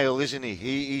alpha male, isn't he?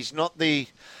 He's not the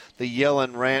yell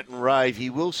and rant and rave. He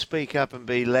will speak up and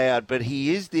be loud, but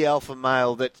he is the alpha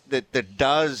male that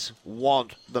does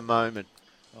want the moment.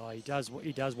 Oh, he does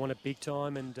want it big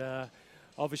time, and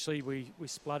obviously we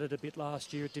spluttered a bit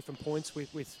last year at different points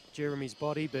with Jeremy's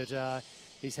body, but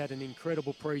he's had an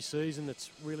incredible pre-season that's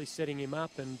really setting him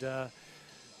up, and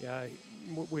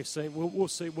we'll reap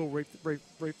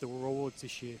the rewards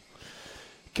this year.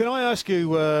 Can I ask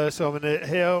you, Simon,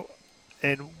 how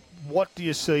and what do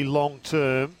you see long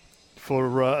term for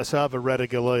Esava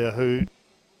Ratugolea, who,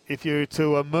 if you're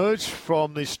to emerge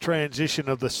from this transition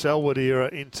of the Selwood era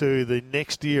into the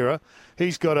next era,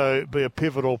 he's got to be a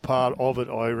pivotal part of it,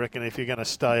 I reckon, if you're going to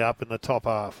stay up in the top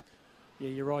half. Yeah,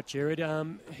 you're right, Jared.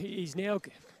 He's now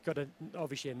got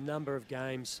obviously a number of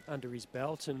games under his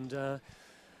belt, and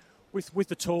with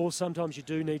the tools, sometimes you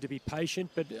do need to be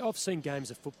patient. But I've seen games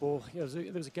of football. There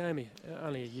was a game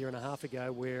only a year and a half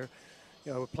ago where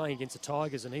we're playing against the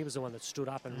Tigers, and he was the one that stood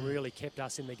up and really kept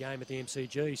us in the game at the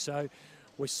MCG. So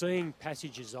we're seeing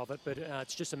passages of it, but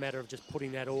it's just a matter of just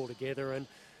putting that all together. And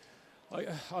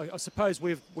I suppose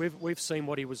we've seen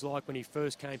what he was like when he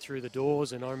first came through the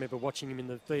doors, and I remember watching him in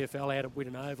the VFL out at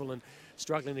Whitten Oval and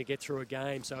struggling to get through a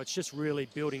game. So it's just really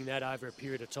building that over a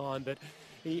period of time. But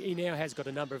he now has got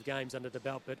a number of games under the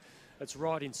belt, but it's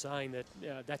right in saying that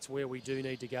that's where we do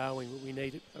need to go, and we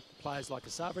need players like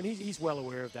Esava, and he's well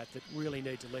aware of that really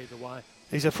need to lead the way.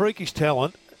 He's a freakish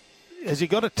talent. Has he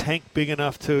got a tank big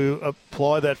enough to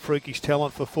apply that freakish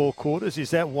talent for 4 quarters?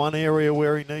 Is that one area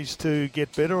where he needs to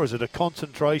get better, or is it a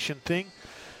concentration thing?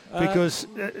 Because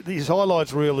his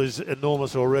highlights reel is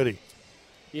enormous already.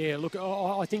 Yeah, look,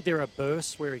 I think there are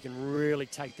bursts where he can really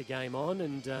take the game on,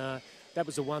 and that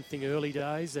was the one thing early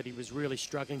days that he was really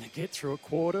struggling to get through a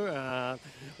quarter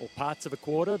or parts of a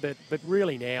quarter. But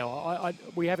really now,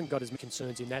 we haven't got as many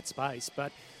concerns in that space.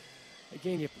 But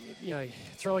again,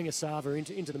 throwing Esava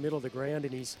into the middle of the ground,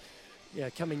 and he's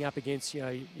coming up against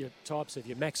your types of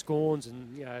your Max Gorns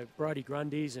and Brodie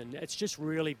Grundys, and it's just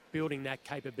really building that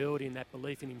capability and that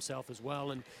belief in himself as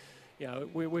well. And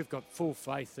we've got full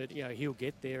faith that he'll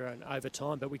get there and over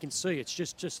time, but we can see it's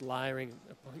just layering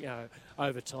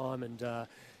over time, and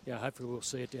hopefully we'll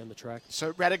see it down the track.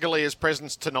 So Ratugolea's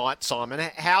presence tonight, Simon,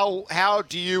 how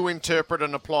do you interpret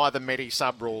and apply the Medi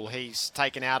sub rule? He's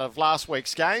taken out of last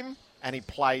week's game and he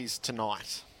plays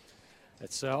tonight. I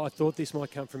thought this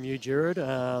might come from you, Jared.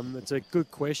 It's a good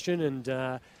question,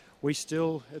 and we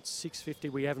still, at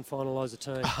 6:50, we haven't finalised the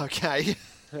team. Okay.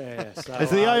 Yeah, so, Has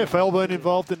the AFL been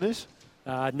involved in this?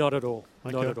 Not at all.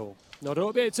 Okay. Not at all. Not at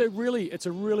all. It's a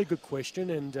really good question,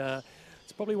 and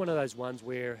it's probably one of those ones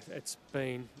where it's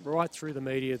been right through the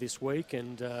media this week.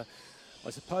 And I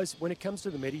suppose when it comes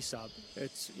to the Medi sub,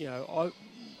 it's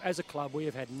as a club we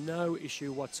have had no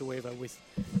issue whatsoever with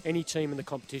any team in the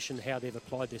competition how they've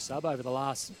applied their sub over the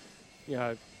last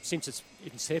since its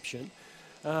inception.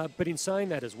 But in saying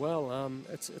that as well,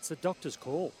 it's the doctor's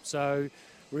call. So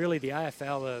really, the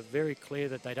AFL are very clear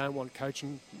that they don't want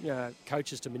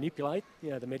coaches to manipulate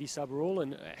the Medi sub rule,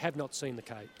 and have not seen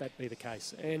that be the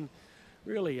case. And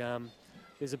really,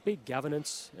 there's a big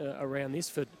governance around this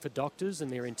for doctors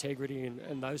and their integrity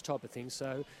and those type of things.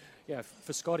 So,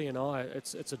 for Scotty and I,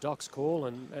 it's a doc's call,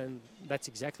 and that's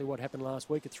exactly what happened last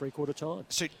week at 3/4 time.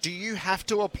 So do you have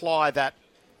to apply that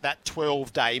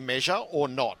 12-day measure or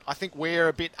not? I think we're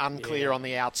a bit unclear on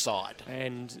the outside.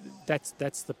 And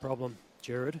that's the problem,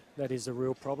 Jared. That is a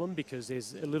real problem, because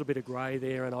there's a little bit of grey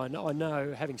there, and I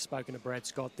know, having spoken to Brad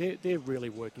Scott, they're really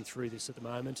working through this at the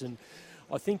moment, and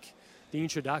I think the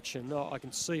introduction, I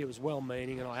can see it was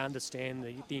well-meaning, and I understand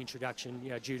the introduction,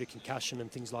 due to concussion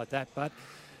and things like that, but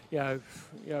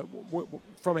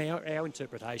from our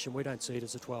interpretation, we don't see it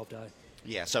as a 12-day.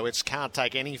 Yeah, so it can't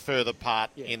take any further part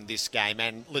in this game,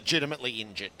 and legitimately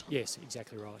injured. Yes,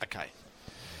 exactly right. Okay.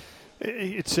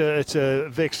 It's a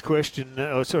vexed question.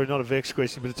 Sorry, not a vexed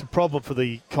question, but it's a problem for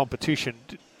the competition.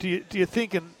 Do you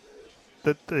think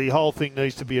that the whole thing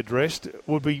needs to be addressed?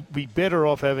 Would we be better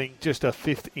off having just a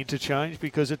 5th interchange?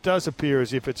 Because it does appear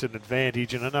as if it's an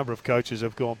advantage, and a number of coaches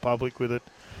have gone public with it,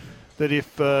 that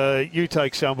if you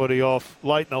take somebody off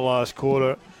late in the last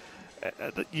quarter,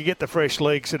 you get the fresh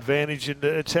legs advantage, and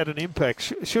it's had an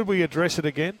impact. Should we address it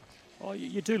again? Oh,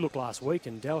 you do look last week,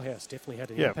 and Dalhouse definitely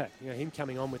had an impact. Him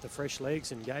coming on with the fresh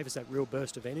legs and gave us that real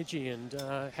burst of energy, and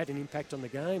had an impact on the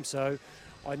game. So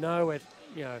I know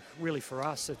really for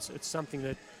us, it's something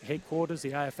that headquarters,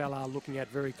 the AFL, are looking at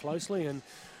very closely, and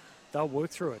they'll work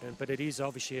through it. But it is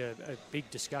obviously a big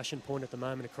discussion point at the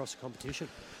moment across the competition.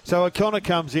 So O'Connor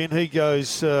comes in. He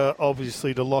goes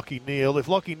obviously to Lachie Neale. If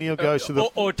Lachie Neale goes to the,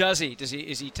 or does he?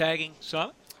 Is he tagging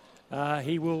Simon?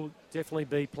 He will definitely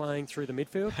be playing through the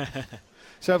midfield.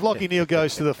 So if Lachie Neale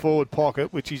goes to the forward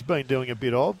pocket, which he's been doing a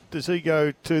bit of, does he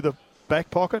go to the back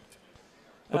pocket?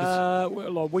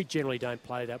 Well, we generally don't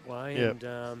play that way, Yep.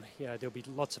 and there'll be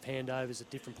lots of handovers at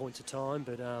different points of time,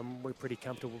 but we're pretty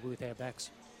comfortable with our backs.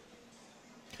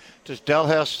 Does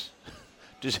Dalhouse,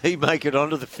 does he make it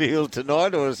onto the field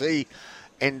tonight, or does he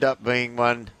end up being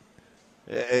one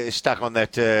stuck on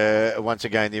that once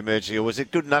again, the emergency, or was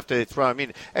it good enough to throw him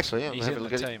in? Actually, He's in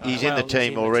the team. He's in the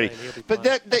team already. But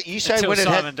that you say Until when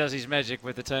Simon does his magic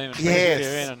with the team. And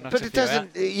yes, but it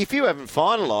doesn't. If you haven't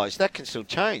finalised, that can still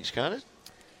change, can't it?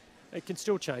 It can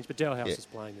still change, but Dalhouse is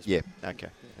playing this Yeah. week.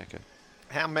 Okay.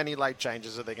 How many late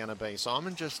changes are there going to be,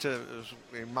 Simon? Just to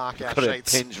mark our Got our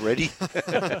sheets. pens ready.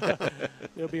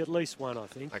 There'll be at least one, I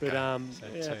think, Okay.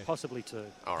 but possibly two.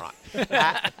 All right.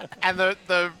 And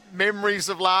the memories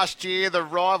of last year, the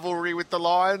rivalry with the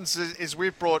Lions, is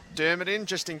we've brought Dermot in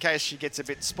just in case she gets a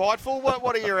bit spiteful.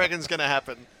 What do you reckon's going to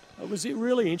happen? It was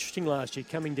really interesting last year,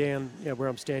 coming down where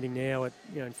I'm standing now,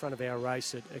 in front of our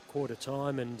race at quarter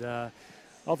time, and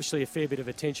obviously a fair bit of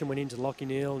attention went into Lachie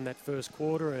Neale in that first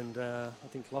quarter, and I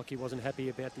think Lachie wasn't happy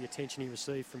about the attention he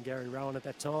received from Gary Rowan at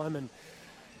that time. And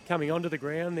coming onto the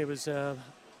ground, there was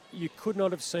you could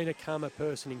not have seen a calmer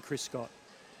person in Chris Scott.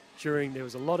 There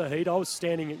was a lot of heat. I was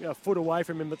standing a foot away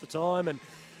from him at the time, and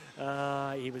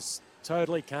he was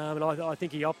totally calm. And I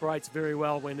think he operates very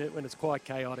well when it's quite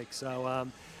chaotic. So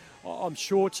I'm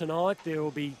sure tonight there will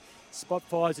be spot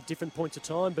fires at different points of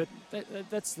time, but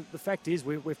that's the fact is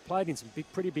we've played in some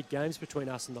pretty big games between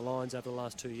us and the Lions over the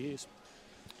last 2 years.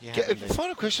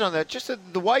 Final question on that. Just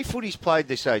the way footy's played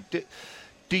this age,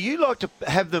 do you like to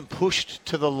have them pushed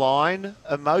to the line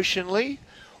emotionally,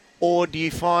 or do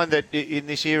you find that in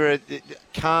this era,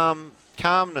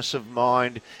 calmness of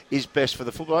mind is best for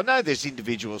the football? I know there's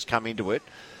individuals come into it,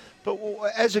 but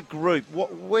as a group,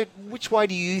 which way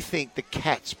do you think the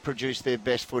Cats produce their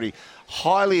best footy?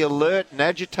 Highly alert and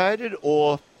agitated,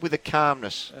 or with a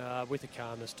calmness? With a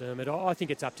calmness, Dermot. I think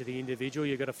it's up to the individual.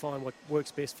 You've got to find what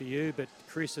works best for you. But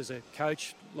Chris, as a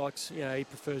coach, likes he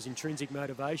prefers intrinsic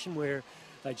motivation where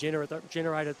they generate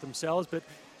it themselves. But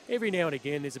every now and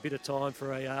again, there's a bit of time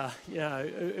for a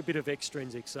bit of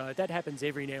extrinsic. So that happens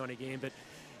every now and again, but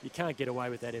you can't get away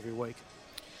with that every week.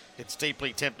 It's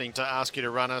deeply tempting to ask you to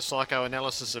run a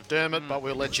psychoanalysis of Dermot, but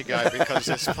we'll let you go because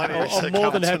there's plenty of I'm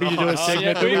more than happy to do a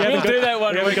segment. We'll do that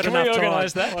one. Can we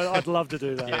organise that? I'd love to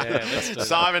do that. Yeah, let's do that.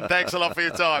 Simon, thanks a lot for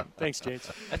your time. Thanks, gents.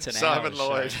 That's an Simon hour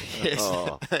Lloyd,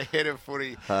 show. yes, head of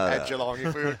footy at Geelong.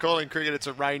 If we were calling cricket, it's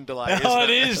a rain delay, isn't Oh, it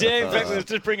is, yeah. In fact, let's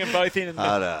just bring them both in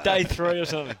day 3 or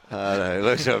something. I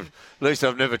know. At least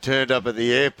I've never turned up at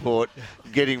the airport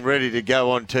getting ready to go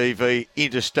on TV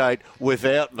interstate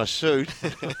without my suit.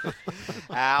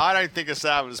 I don't think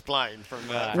Asava's playing from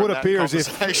would that appear as if.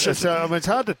 conversation. So, it's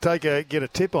hard to get a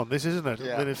tip on this, isn't it?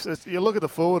 Yeah. I mean, if you look at the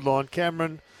forward line,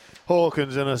 Cameron,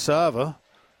 Hawkins, and Asava.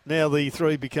 Now the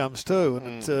 3 becomes 2,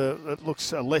 and it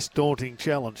looks a less daunting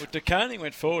challenge. Well, DeConing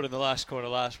went forward in the last quarter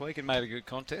last week and made a good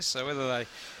contest. So whether they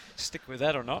stick with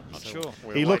that or not, not sure.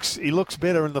 He looks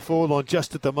better in the forward line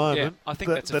just at the moment I think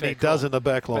that's a than fair he does call. in the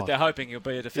back line. But they're hoping he'll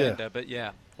be a defender. But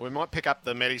yeah. We might pick up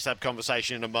the Medisub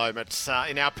conversation in a moment.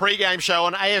 In our pre-game show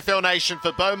on AFL Nation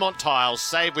for Beaumont Tiles,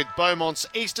 save with Beaumont's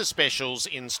Easter specials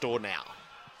in store now.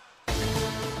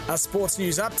 A sports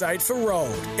news update for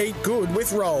Rolled. Eat good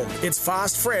with Rolled. It's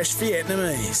fast, fresh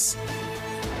Vietnamese.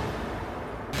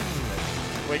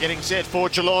 We're getting set for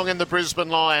Geelong and the Brisbane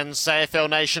Lions. AFL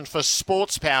Nation for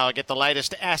Sports Power. Get the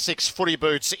latest ASICS footy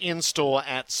boots in store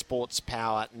at Sports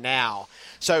Power now.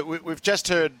 So we've just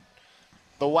heard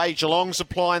the way Geelong's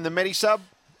applying the Medisub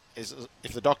is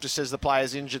if the doctor says the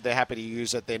player's injured, they're happy to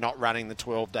use it. They're not running the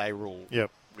 12-day rule,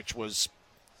 which was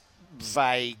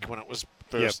vague when it was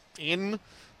first in,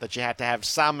 that you had to have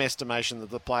some estimation that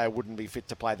the player wouldn't be fit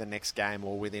to play the next game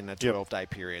or within a 12-day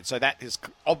period. So that has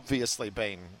obviously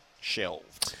been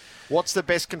shelved. What's the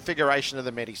best configuration of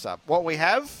the Medisub? What we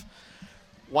have,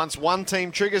 once one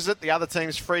team triggers it, the other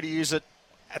team's free to use it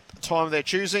at the time they're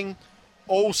choosing.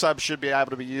 All subs should be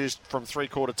able to be used from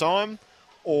three-quarter time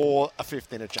or a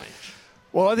fifth interchange.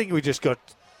 Well, I think we just got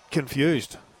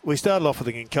confused. We started off with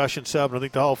a concussion sub, and I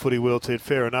think the whole footy world said,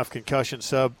 fair enough, concussion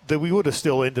sub. That we would have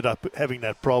still ended up having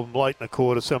that problem late in the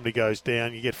quarter. Somebody goes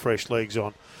down, you get fresh legs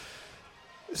on.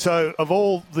 So of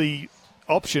all the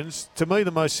options, to me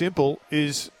the most simple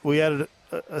is we added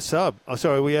a sub.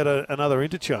 We added another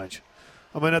interchange.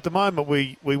 I mean, at the moment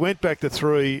we went back to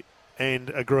 3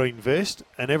 and a green vest,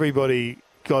 and everybody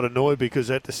got annoyed because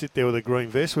they had to sit there with a green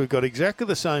vest. We've got exactly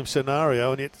the same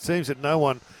scenario, and it seems that no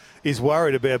one is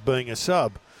worried about being a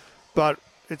sub. But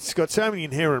it's got so many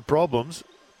inherent problems.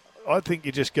 I think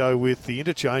you just go with the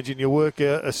interchange and you work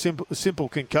out a simple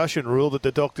concussion rule that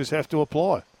the doctors have to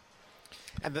apply.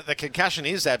 And the concussion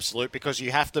is absolute because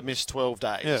you have to miss 12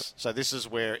 days. Yeah. So this is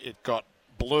where it got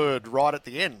blurred right at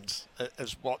the end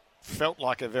as what felt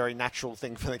like a very natural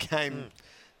thing for the game.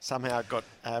 Somehow got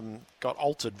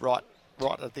altered right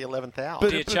at the 11th hour.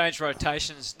 Do you change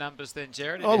rotations numbers then,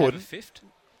 Jared? I wouldn't. Have a fifth?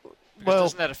 Well,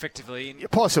 doesn't that effectively...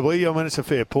 Possibly. I mean, it's a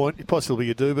fair point. Possibly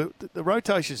you do, but the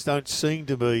rotations don't seem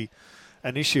to be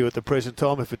an issue at the present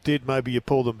time. If it did, maybe you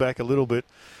pull them back a little bit.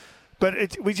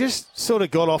 But we just sort of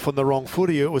got off on the wrong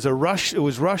foot here. It was a rush. It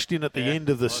was rushed in at the end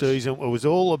of the season. It was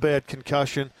all about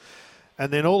concussion.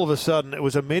 And then all of a sudden, it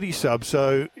was a medi-sub.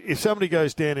 So if somebody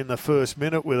goes down in the first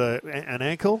minute with an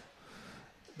ankle,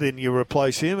 then you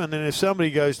replace him. And then if somebody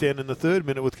goes down in the third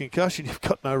minute with concussion, you've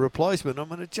got no replacement. I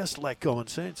mean, it just lacked common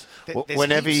sense.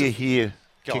 Whenever you hear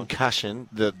concussion,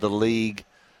 the league,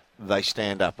 they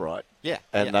stand upright. Yeah.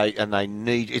 And they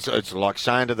need, it's like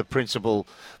saying to the principal,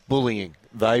 bullying.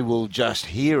 They will just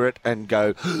hear it and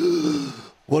go,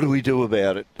 what do we do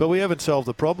about it? But we haven't solved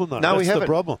the problem, though. No, we haven't. That's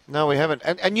the problem. No, we haven't.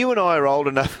 And you and I are old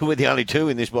enough. We're the only two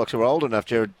in this box who are old enough,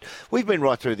 Jared. We've been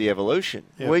right through the evolution.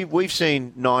 Yep. We've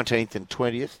seen 19th and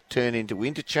 20th turn into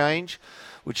interchange,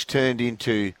 which turned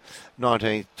into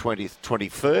 19th, 20th,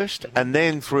 21st, and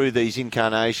then through these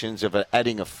incarnations of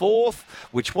adding a fourth,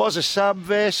 which was a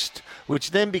sub-vest, which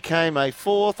then became a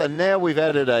fourth, and now we've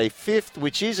added a fifth,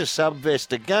 which is a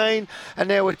sub-vest again, and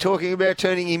now we're talking about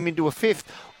turning him into a fifth.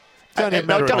 I don't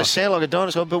want to sound like a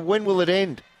dinosaur, but when will it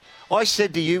end? I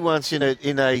said to you once in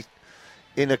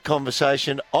a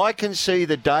conversation, I can see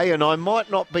the day, and I might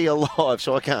not be alive,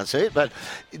 so I can't see it, but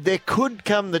there could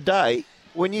come the day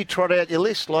when you trot out your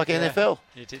list like NFL.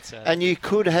 You did say and you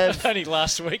could have... Only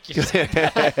last week you said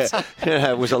that.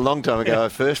 It was a long time ago I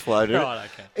first floated right,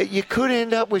 it. You could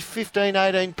end up with 15,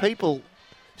 18 people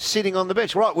sitting on the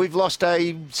bench. Right, we've lost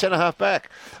a centre-half back.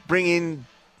 Bring in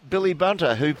Billy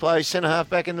Bunter, who plays centre-half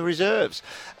back in the reserves.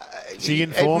 Is he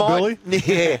in form, Billy?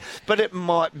 Yeah, but it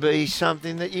might be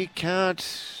something that you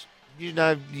can't,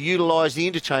 utilise the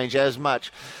interchange as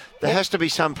much. There has to be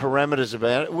some parameters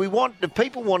about it. The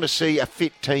people want to see a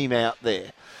fit team out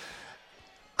there.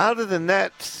 Other than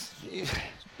that,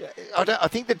 I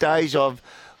think the days of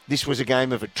this was a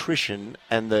game of attrition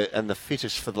and the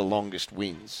fittest for the longest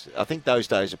wins, I think those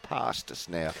days are past us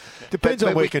now. Depends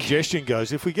on where congestion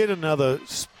goes. If we get another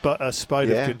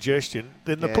spate of congestion,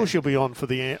 then the push will be on for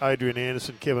the Adrian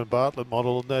Anderson, Kevin Bartlett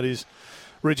model, and that is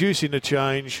reducing the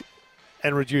change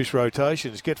and reduce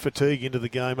rotations, get fatigue into the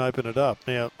game, open it up.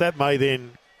 Now, that may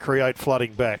then create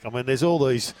flooding back. I mean, there's all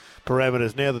these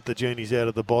parameters now that the genie's out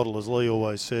of the bottle, as Lee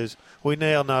always says. We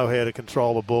now know how to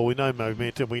control the ball. We know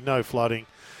momentum. We know flooding.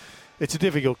 It's a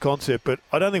difficult concept, but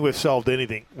I don't think we've solved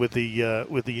anything with the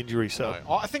injury. So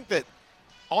no, I think that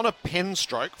on a pen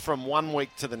stroke from 1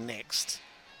 week to the next,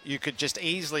 you could just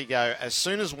easily go, as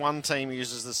soon as one team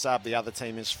uses the sub, the other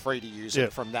team is free to use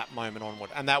it from that moment onward,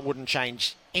 and that wouldn't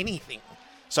change anything.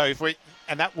 So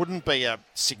and that wouldn't be a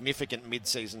significant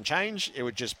mid-season change. It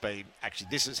would just be, actually,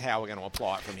 this is how we're going to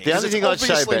apply it from here. The only thing I'd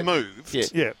say about moved.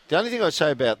 The only thing I'd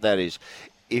say about that is,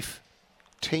 if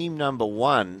team number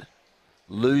one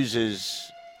loses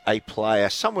a player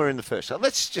somewhere in the first half,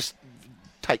 let's just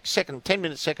take 10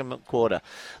 minutes, second quarter.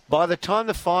 By the time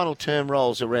the final term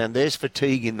rolls around, there's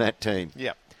fatigue in that team.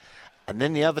 Yep. And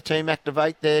then the other team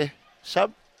activate their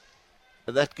sub.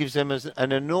 That gives them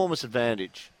an enormous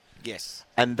advantage. Yes.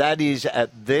 And that is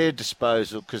at their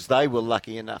disposal because they were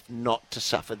lucky enough not to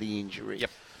suffer the injury.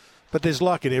 Yep. But there's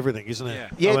luck in everything, isn't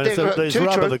there? Yeah, I mean, there's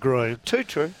rub of the green. Too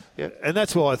true. Yeah. And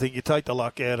that's why I think you take the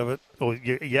luck out of it, or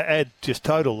you add just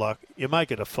total luck. You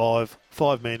make it a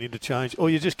five-man interchange, or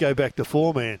you just go back to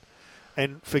four-man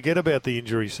and forget about the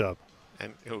injury sub.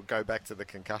 And he'll go back to the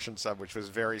concussion sub, which was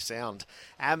very sound.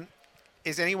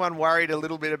 Is anyone worried a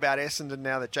little bit about Essendon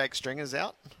now that Jake Stringer's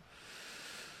out?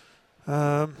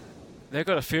 They've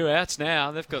got a few outs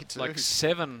now. They've got like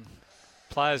 7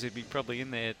 players who'd be probably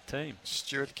in their team.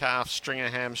 Stuart calf, Stringer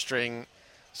hamstring.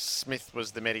 Smith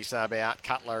was the medi-sub out.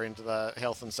 Cutler into the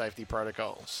health and safety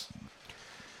protocols.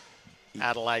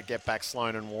 Adelaide get back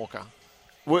Sloan and Walker.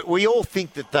 We all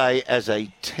think that they, as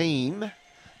a team,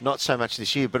 not so much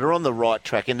this year, but are on the right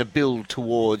track in the build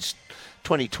towards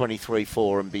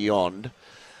 2023-4 and beyond.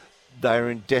 They're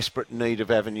in desperate need of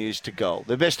avenues to goal.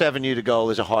 The best avenue to goal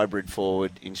is a hybrid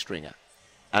forward in Stringer.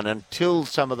 And until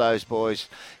some of those boys,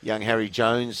 young Harry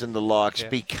Jones and the likes,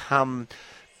 become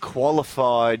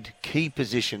qualified key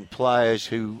position players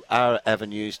who are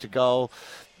avenues to goal,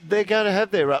 they're going to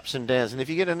have their ups and downs. And if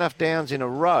you get enough downs in a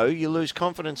row, you lose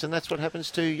confidence, and that's what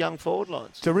happens to young forward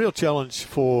lines. It's a real challenge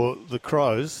for the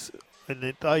Crows, and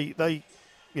they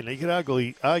you could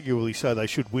arguably say they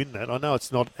should win that. I know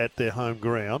it's not at their home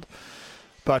ground,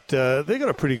 But they've got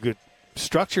a pretty good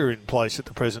structure in place at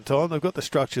the present time. They've got the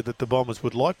structure that the Bombers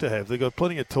would like to have. They've got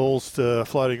plenty of tools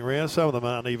floating around. Some of them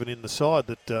aren't even in the side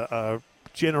that are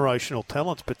generational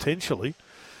talents potentially.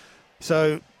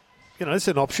 So, it's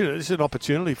an option. It's an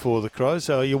opportunity for the Crows.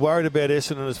 So, are you worried about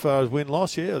Essendon as far as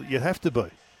win-loss? Yeah, you'd have to be.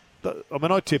 I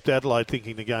mean, I tipped Adelaide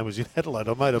thinking the game was in Adelaide.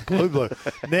 I made a blue.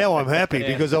 Now I'm happy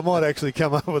because I might actually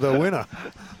come up with a winner.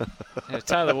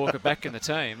 Taylor Walker back in the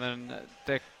team, and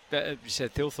you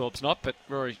said Thilthorpe's not, but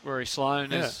Rory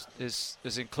Sloane is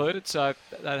included, so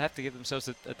they'd have to give themselves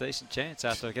a decent chance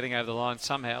after getting over the line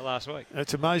somehow last week.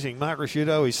 It's amazing. Mark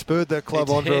Rasciuto, he spurred that club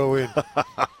onto a win.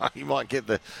 He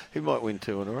might win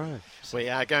 2 in a row. We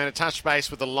are going to touch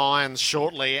base with the Lions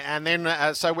shortly, and then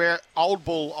so we're old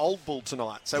bull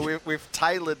tonight. So we've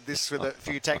tailored this with a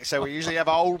few tactics. So we usually have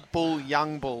old bull,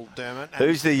 young bull, Dermot.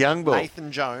 Who's the young bull?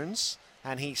 Nathan Jones,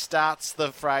 and he starts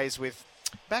the phrase with,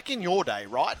 "Back in your day,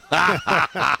 right?" So we're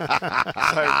going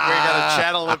to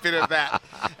channel a bit of that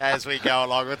as we go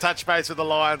along. We'll touch base with the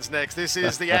Lions next. This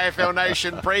is the AFL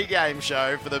Nation pre-game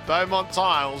show for the Beaumont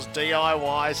Tiles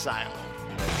DIY sale.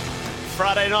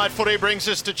 Friday night footy brings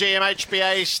us to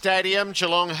GMHBA Stadium.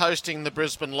 Geelong hosting the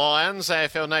Brisbane Lions.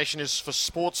 AFL Nation is for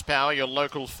Sports Power, your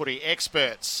local footy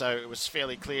experts. So it was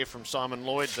fairly clear from Simon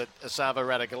Lloyd that Asava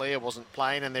Ratugolea wasn't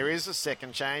playing, and there is a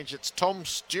second change. It's Tom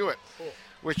Stewart,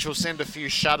 which will send a few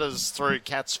shudders through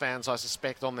Cats fans, I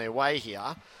suspect, on their way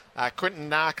here. Quinton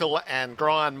Narkle and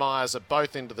Brian Myers are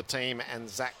both into the team, and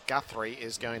Zach Guthrie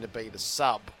is going to be the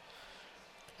sub.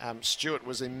 Stewart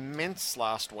was immense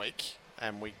last week,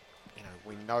 and we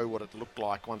know what it looked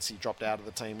like once he dropped out of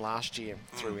the team last year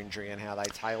through injury and how they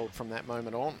tailed from that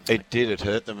moment on. It did. It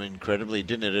hurt them incredibly,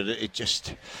 didn't it? It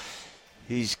just...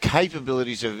 His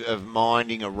capabilities of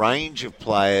minding a range of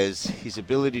players, his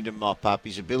ability to mop up,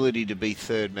 his ability to be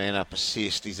third man up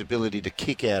assist, his ability to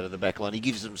kick out of the back line. He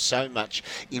gives them so much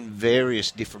in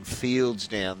various different fields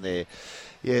down there.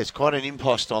 Yeah, it's quite an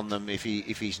impost on them if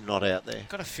he's not out there. I've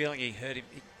got a feeling he hurt him.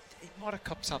 He might have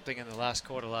copped something in the last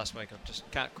quarter last week. I just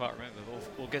can't quite remember.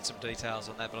 We'll get some details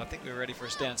on that, but I think we're ready for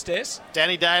us downstairs.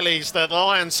 Danny Daly's the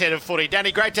Lions head of footy.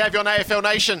 Danny, great to have you on AFL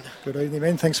Nation. Good evening,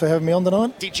 man. Thanks for having me on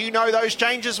tonight. Did you know those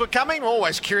changes were coming?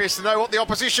 Always curious to know what the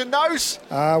opposition knows.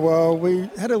 Well,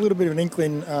 we had a little bit of an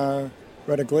inkling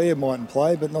Ratugolea mightn't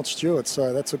play, but not Stewart,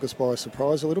 so that took us by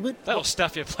surprise a little bit. That'll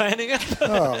stuff you're planning it.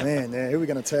 Oh, man, who are we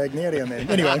going to tag now down there?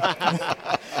 Anyway.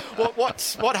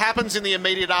 What happens in the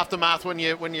immediate aftermath when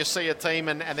you see a team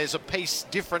and there's a piece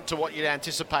different to what you'd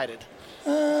anticipated?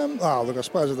 Look, I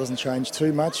suppose it doesn't change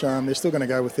too much. They're still going to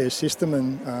go with their system,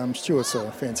 and Stewart's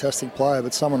a fantastic player,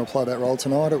 but someone will play that role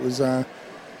tonight. It was a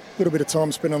little bit of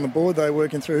time spent on the board. They were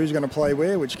working through who's going to play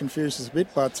where, which confused us a bit,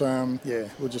 but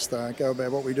we'll just go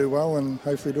about what we do well and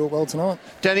hopefully do it well tonight.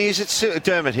 Danny, is it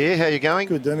Dermot here? How are you going?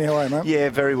 Good, Dermot. How are you, mate? Yeah,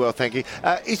 very well, thank you.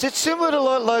 Is it similar to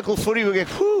local footy? We go,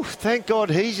 whew, thank God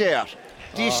he's out.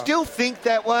 Do you still think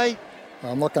that way?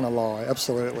 I'm not going to lie,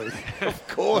 absolutely. Of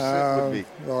course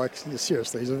it would be.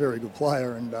 Seriously, he's a very good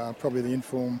player and probably the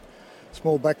informed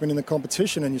small backman in the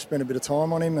competition, and you spend a bit of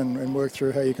time on him and work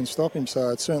through how you can stop him, so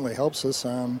it certainly helps us.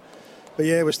 But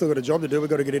yeah, we've still got a job to do. We've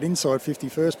got to get it inside 50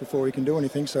 first before we can do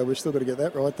anything, so we've still got to get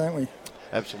that right, don't we?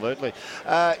 Absolutely.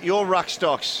 Your ruck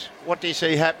stocks, what do you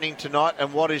see happening tonight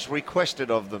and what is requested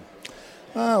of them?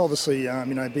 Obviously,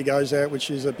 Big O's out,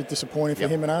 which is a bit disappointing for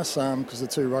him and us because the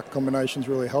two ruck combinations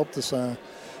really helped us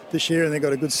this year, and they've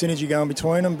got a good synergy going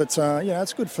between them. But,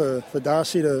 it's good for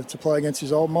Darcy to play against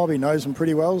his old mob. He knows them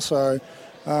pretty well, so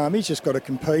he's just got to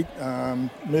compete,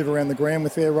 move around the ground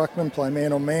with their ruckman, play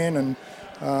man on man,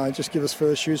 and just give us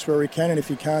first use where he can. And if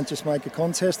he can't, just make a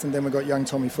contest. And then we've got young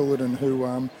Tommy Fullerton, who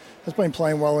has been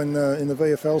playing well in the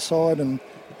VFL side and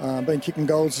been kicking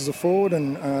goals as a forward,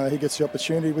 and he gets the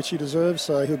opportunity which he deserves,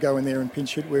 so he'll go in there and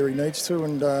pinch hit where he needs to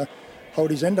and hold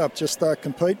his end up, just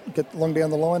compete, get long down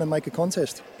the line and make a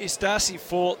contest. Is Darcy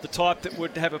Fort the type that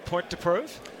would have a point to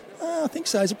prove? I think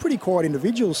so. He's a pretty quiet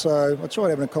individual, so I tried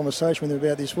having a conversation with him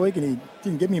about this week and he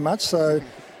didn't give me much, so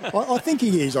I think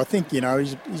he is. I think,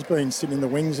 he's been sitting in the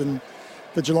wings and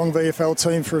the Geelong VFL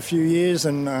team for a few years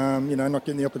and, not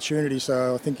getting the opportunity.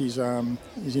 So I think he's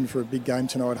in for a big game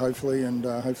tonight, hopefully, and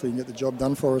hopefully he can get the job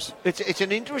done for us. It's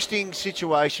an interesting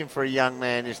situation for a young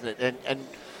man, isn't it? And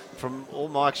from all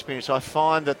my experience, I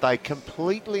find that they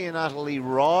completely and utterly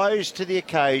rise to the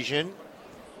occasion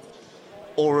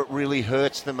or it really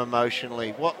hurts them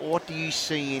emotionally. What do you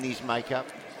see in his makeup?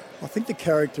 I think the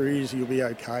character is he'll be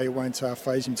okay. It won't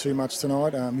faze him too much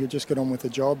tonight. He'll just get on with the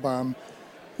job.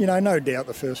 No doubt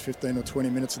the first 15 or 20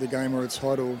 minutes of the game where it's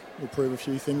hot will prove a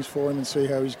few things for him and see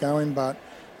how he's going. But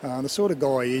The sort of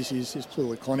guy he is, he's pretty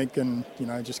laconic and,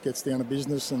 just gets down to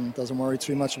business and doesn't worry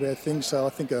too much about things. So I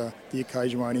think the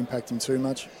occasion won't impact him too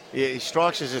much. Yeah, he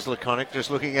strikes us as laconic, just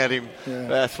looking at him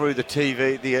through the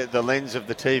TV, the lens of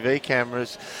the TV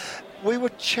cameras. We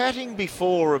were chatting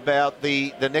before about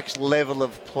the next level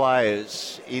of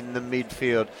players in the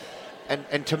midfield.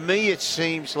 And to me, it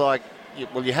seems like,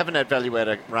 you haven't had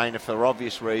Valueta Rayner for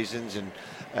obvious reasons and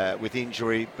with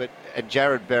injury, but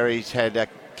Jared Berry's had a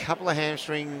couple of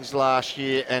hamstrings last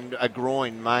year and a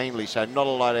groin mainly, so not a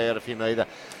lot out of him either.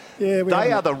 Yeah,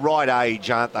 they are the right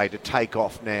age, aren't they, to take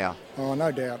off now? Oh,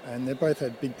 no doubt. And they both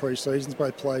had big pre-seasons.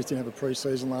 Both players didn't have a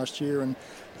pre-season last year. And,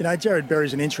 Jared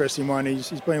Berry's an interesting one.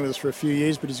 He's been with us for a few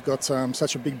years, but he's got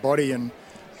such a big body. And,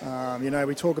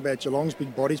 we talk about Geelong's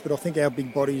big bodies, but I think our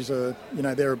big bodies are,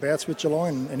 thereabouts with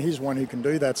Geelong. And he's one who can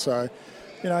do that. So,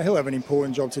 he'll have an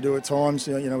important job to do at times,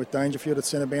 with Dangerfield at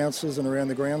centre bounces and around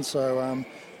the ground. So,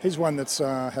 he's one that's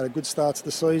had a good start to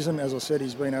the season. As I said,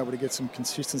 he's been able to get some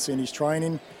consistency in his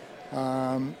training.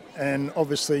 And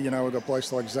obviously, we've got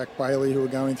blokes like Zach Bailey who are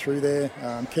going through there.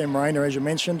 Cam Rayner, as you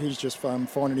mentioned, he's just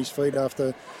finding his feet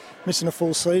after missing a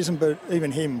full season. But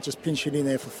even him, just pinch hitting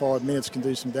there for 5 minutes can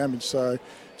do some damage. So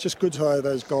it's just good to have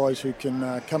those guys who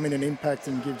can come in and impact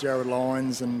and give Jared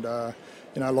Lyons and,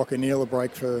 Lachie Neale a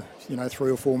break for,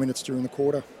 3 or 4 minutes during the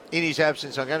quarter. In his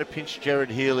absence, I'm going to pinch Jared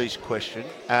Healy's question,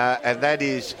 and that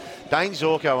is Dane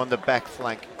Zorko on the back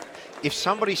flank. If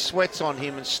somebody sweats on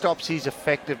him and stops his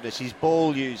effectiveness, his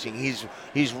ball using,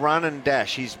 his run and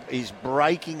dash, his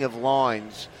breaking of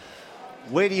lines,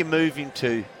 where do you move him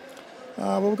to?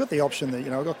 Well, we've got the option that,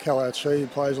 we've got Cal Archie who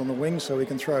plays on the wing, so we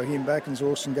can throw him back and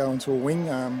Zorks can go into a wing.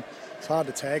 It's hard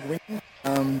to tag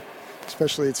wing,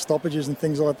 especially at stoppages and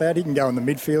things like that. He can go in the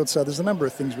midfield, so there's a number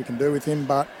of things we can do with him,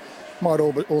 but might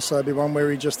also be one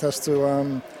where he just has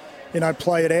to...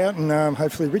 play it out, and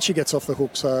hopefully Richie gets off the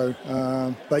hook. So,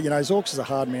 but Zorks is a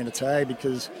hard man to tag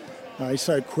because he's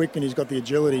so quick and he's got the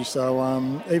agility.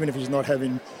 So even if he's not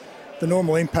having the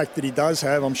normal impact that he does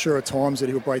have, I'm sure at times that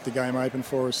he'll break the game open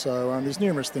for us. So there's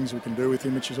numerous things we can do with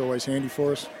him, which is always handy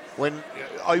for us. When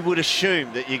I would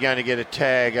assume that you're going to get a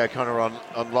tag, O'Connor, on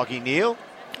Lachie Neale.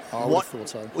 I would have thought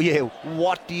so. Yeah,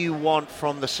 what do you want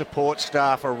from the support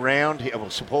staff around him, or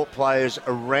support players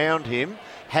around him?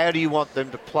 How do you want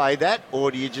them to play that?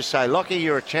 Or do you just say, Lachie,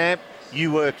 you're a champ,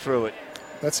 you work through it?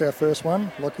 That's our first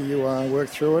one. Lachie, you work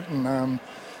through it, and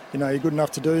you're good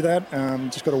enough to do that.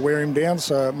 Just got to wear him down,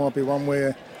 so it might be one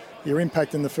where your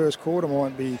impact in the first quarter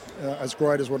might be as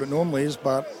great as what it normally is,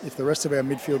 but if the rest of our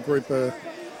midfield group are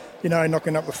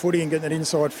knocking up the footy and getting it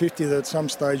inside 50, that at some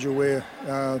stage you'll wear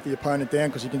the opponent down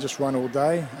because he can just run all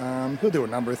day. He'll do a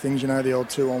number of things, the old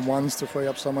 2-on-1s to free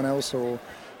up someone else, or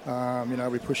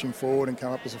we push him forward and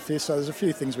come up as a fifth. So there's a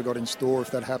few things we've got in store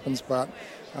if that happens. But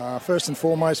first and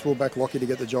foremost, we'll back Lachie to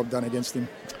get the job done against him.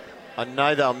 I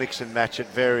know they'll mix and match at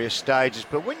various stages,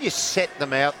 but when you set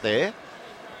them out there,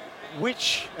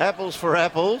 which apples for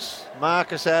apples,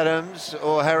 Marcus Adams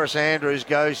or Harris Andrews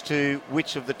goes to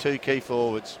which of the two key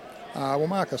forwards? Well,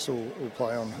 Marcus will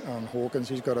play on Hawkins.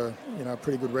 He's got a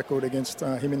pretty good record against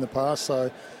him in the past. So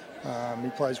he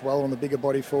plays well on the bigger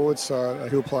body forward, so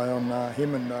he'll play on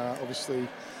him, and obviously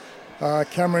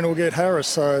Cameron will get Harris,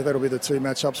 so that'll be the two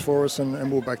matchups for us,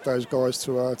 and we'll back those guys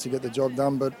to get the job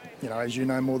done. But as you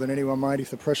know more than anyone, mate, if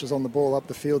the pressure's on the ball up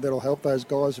the field, that'll help those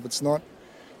guys. If it's not,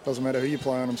 doesn't matter who you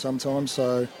play on them sometimes.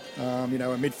 So our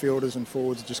midfielders and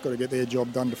forwards have just got to get their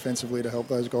job done defensively to help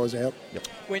those guys out. Yep.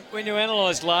 When you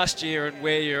analyse last year and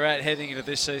where you're at heading into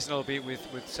this season, albeit with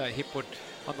say Hipwood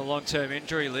on the long-term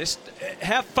injury list,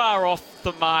 how far off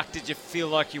the mark did you feel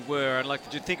like you were? And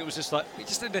did you think it was just we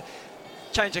just need to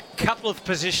change a couple of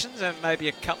positions and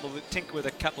maybe tinker with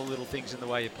a couple of little things in the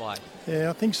way you play? Yeah,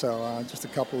 I think so. Just a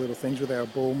couple of little things with our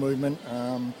ball movement.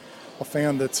 We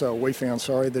found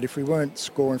that if we weren't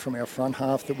scoring from our front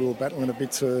half, that we were battling a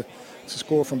bit to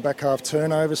score from back half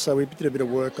turnovers. So we did a bit of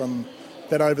work on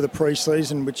that over the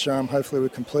pre-season, which hopefully will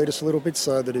complete us a little bit,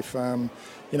 so that if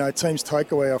teams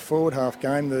take away our forward half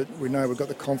game, that we know we've got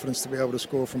the confidence to be able to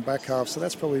score from back half. So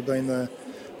that's probably been the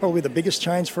biggest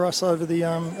change for us over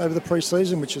the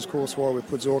pre-season, which is of course why we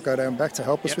put Zorko down back to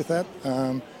help us with that.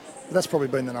 That's probably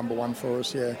been the number one for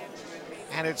us, yeah.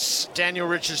 And it's Daniel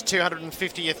Rich's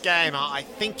 250th game. I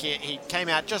think he came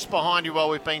out just behind you while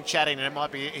we've been chatting, and it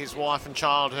might be his wife and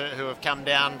child who have come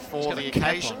down for the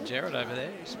occasion. Jared over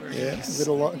there.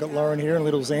 Got Lauren here and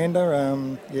little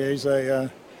Xander.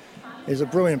 He's a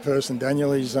brilliant person,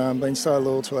 Daniel. He's been so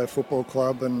loyal to our football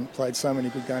club and played so many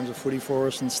good games of footy for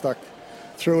us and stuck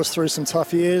through us through some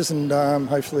tough years, and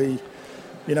hopefully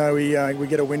you know, we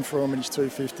get a win for him in his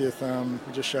 250th.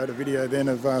 We just showed a video then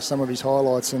of some of his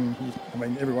highlights, and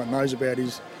everyone knows about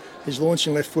his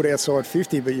launching left foot outside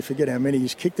 50, but you forget how many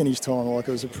he's kicked in his time. Like,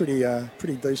 it was a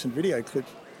pretty decent video clip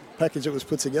package that was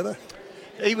put together.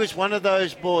 He was one of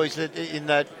those boys that in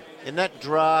that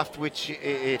draft, which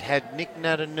it had Nick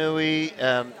Natanui,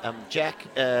 Jack,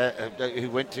 who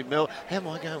went to Melbourne. How am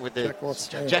I going with the Jack Watts?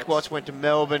 Jack Watts went to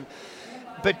Melbourne.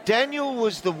 But Daniel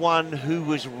was the one who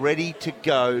was ready to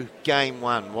go game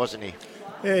one, wasn't he?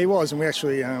 Yeah, he was, and we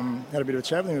actually had a bit of a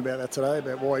chat with him about that today,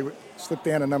 about why he slipped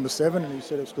down to number 7, and he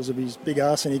said it's because of his big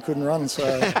arse and he couldn't run. So,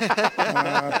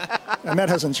 and that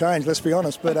hasn't changed, let's be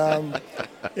honest. But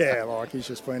yeah, like, he's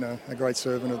just been a great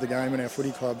servant of the game and our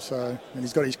footy club. So, and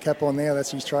he's got his cap on now.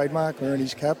 That's his trademark, wearing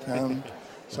his cap.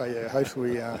 So yeah,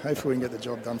 hopefully we can get the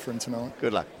job done for him tonight.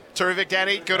 Good luck. Terrific,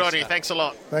 Danny. Good on you. Thanks a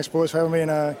lot. Thanks, boys, for having me, and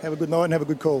have a good night and have a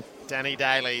good call. Danny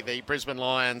Daly, the Brisbane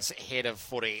Lions head of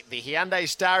footy. The Hyundai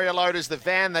Staria Loader is the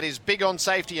van that is big on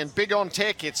safety and big on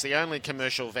tech. It's the only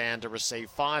commercial van to receive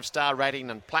 5-star rating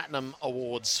and platinum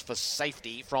awards for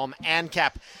safety from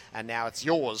ANCAP. And now it's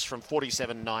yours from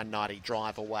 $47,990.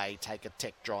 Drive away. Take a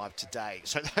tech drive today.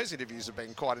 So those interviews have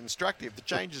been quite instructive. The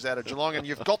changes out of Geelong, and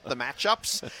you've got the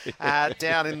matchups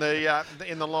down in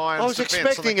the Lions. I was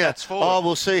defence. expecting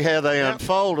we'll see how they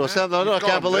unfold or something. I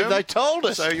can't believe they told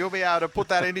us. So you'll be able to put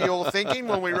that into your thinking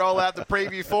when we roll out the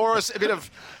preview for us. A bit of,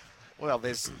 well,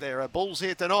 there are bulls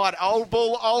here tonight. Old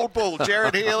bull.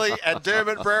 Jared Healy and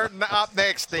Dermot Brereton up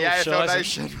next. The AFL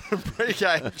Nation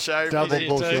pre-game show. Double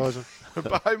bull sizing.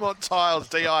 Beaumont Tiles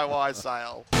DIY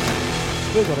sale.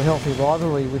 We've got a healthy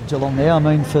rivalry with Geelong now. I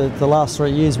mean, for the last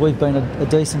 3 years, we've been a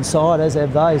decent side, as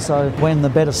have they. So when the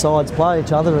better sides play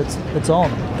each other, it's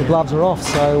on. The gloves are off.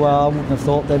 So I wouldn't have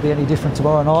thought there'd be any different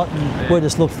tomorrow night. And we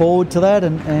just look forward to that.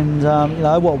 And you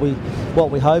know,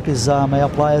 what we hope is our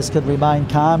players could remain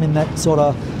calm in that sort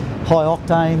of high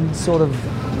octane sort of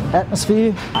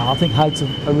atmosphere. I think hate's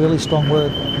a really strong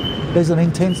word. There's an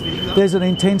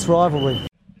intense rivalry.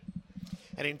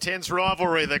 An intense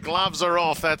rivalry. The gloves are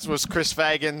off. That was Chris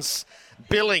Fagan's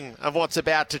billing of what's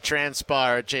about to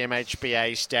transpire at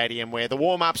GMHBA Stadium, where the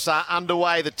warm-ups are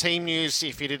underway. The team news,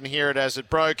 if you didn't hear it as it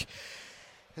broke,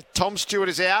 Tom Stewart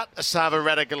is out. Asava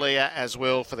Radaglia as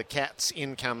well for the Cats.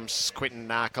 In comes Quinton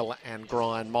Narkle and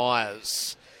Brian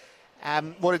Myers.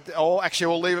 Actually,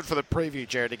 we'll leave it for the preview,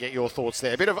 Jared, to get your thoughts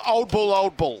there. A bit of old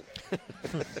bull.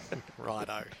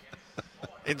 Righto.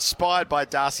 Inspired by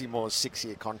Darcy Moore's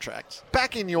 6-year contract.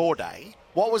 Back in your day,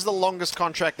 what was the longest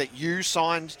contract that you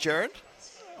signed, Jared?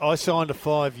 I signed a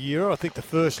 5-year. I think the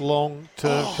first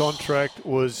long-term contract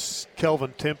was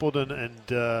Kelvin Templeton and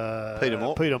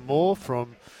Peter Moore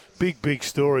from Big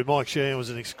Story. Mike Sheehan was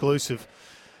an exclusive.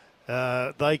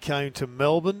 They came to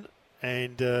Melbourne,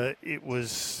 and it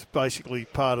was basically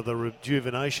part of the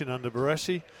rejuvenation under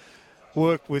Barassi.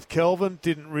 Worked with Kelvin,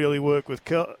 didn't really work with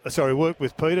worked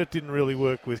with Peter, didn't really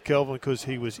work with Kelvin because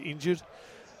he was injured.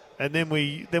 And then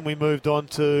we moved on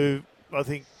to, I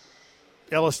think,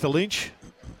 Alistair Lynch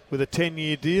with a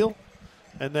 10-year deal,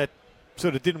 and that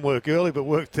sort of didn't work early but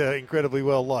worked incredibly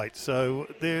well late. So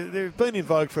they've been in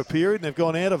vogue for a period, and they've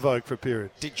gone out of vogue for a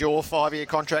period. Did your 5-year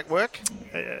contract work?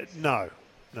 No,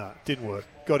 didn't work.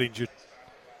 Got injured.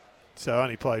 So I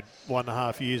only played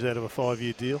 1.5 years out of a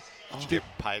 5-year deal. You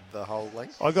paid the whole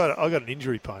length? I got an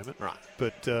injury payment, right?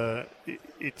 But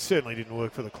it certainly didn't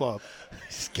work for the club.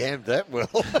 Scammed that well.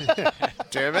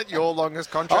 Dermot, your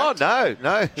longest contract? Oh,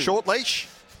 no. Short leash?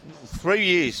 3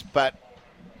 years, but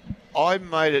I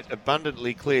made it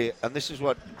abundantly clear, and this is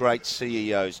what great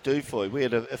CEOs do for you. We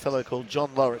had a fellow called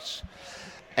John Lawrence,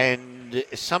 and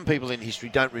some people in history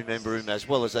don't remember him as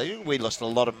well as they do. We lost a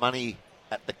lot of money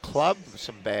at the club,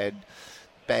 some bad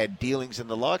dealings and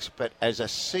the likes, but as a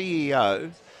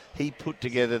CEO, he put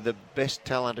together the best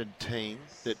talented team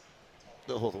that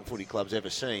the Hawthorn Footy Club's ever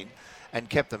seen and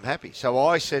kept them happy. So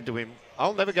I said to him,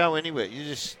 I'll never go anywhere. You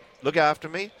just look after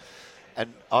me.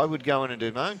 And I would go in and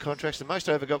do my own contracts. The most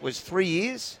I ever got was 3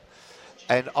 years.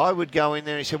 And I would go in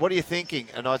there and he said, what are you thinking?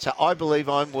 And I'd say, I believe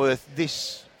I'm worth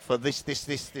this for this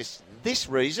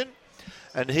reason.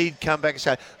 And he'd come back and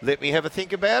say, let me have a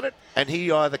think about it. And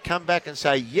he'd either come back and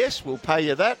say, yes, we'll pay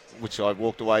you that, which I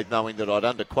walked away knowing that I'd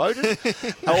underquoted,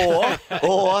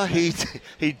 or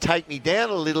he'd take me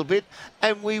down a little bit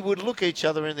and we would look each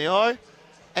other in the eye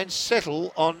and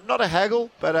settle on not a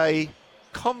haggle, but a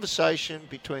conversation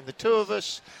between the two of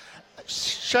us,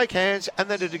 shake hands, and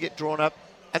then it'd get drawn up.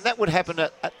 And that would happen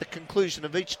at the conclusion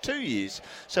of each 2 years.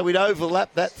 So we'd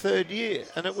overlap that third year.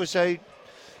 And it was a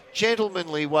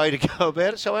gentlemanly way to go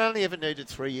about it. So I only ever needed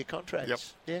 3-year contracts. Yep.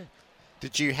 Yeah.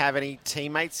 Did you have any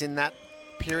teammates in that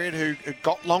period who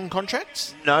got long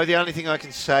contracts? No, the only thing I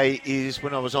can say is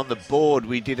when I was on the board,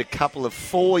 we did a couple of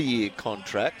 4-year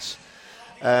contracts,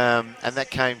 and that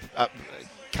came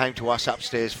to us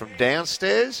upstairs from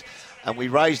downstairs, and we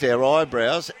raised our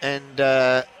eyebrows, and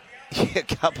a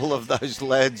couple of those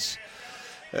lads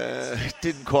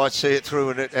didn't quite see it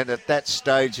through, and at that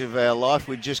stage of our life,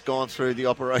 we'd just gone through the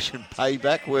Operation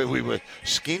Payback, where we were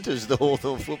skint as the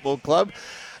Hawthorn Football Club,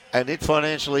 and it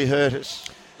financially hurt us.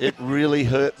 It really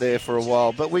hurt there for a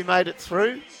while, but we made it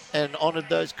through and honoured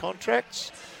those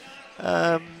contracts.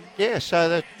 So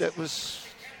that was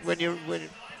when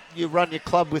you run your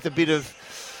club with a bit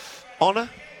of honour.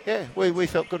 Yeah, we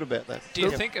felt good about that. Do you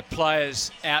think a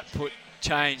player's output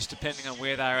changed depending on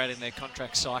where they're at in their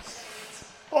contract cycle?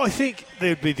 I think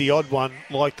there'd be the odd one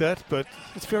like that, but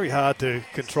it's very hard to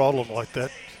control them like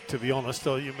that, to be honest.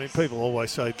 I mean, people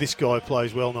always say this guy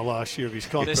plays well in the last year of his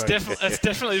contract. That's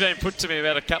definitely been put to me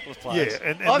about a couple of players.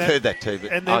 Yeah, and I've heard that too.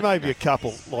 But and there may be a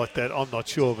couple like that, I'm not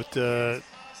sure, but,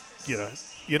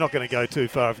 you're not going to go too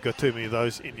far if you've got too many of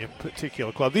those in your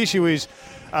particular club. The issue is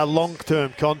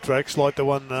long-term contracts like the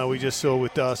one we just saw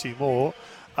with Darcy Moore.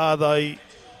 Are they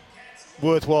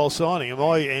worthwhile signing? And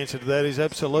my answer to that is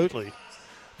absolutely.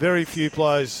 Very few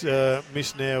players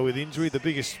miss now with injury. The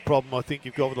biggest problem I think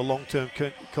you've got with a long-term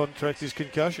contract is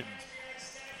concussion.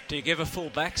 Do you give a full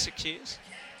back 6 years?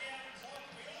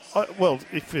 Well,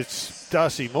 if it's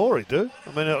Darcy Moore, he do.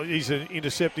 I mean, he's an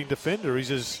intercepting defender.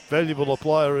 He's as valuable a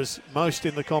player as most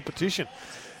in the competition.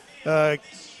 McGovern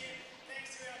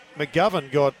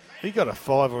got a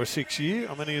 5 or a 6 year.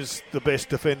 I mean, he was the best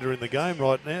defender in the game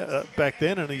right now, back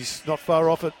then, and he's not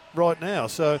far off it right now.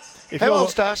 So, how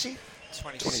old's Darcy?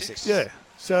 26. Yeah.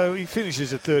 So he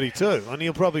finishes at 32, and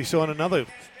he'll probably sign another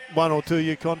 1 or 2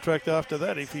 year contract after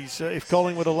that if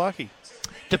Collingwood are lucky.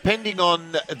 Depending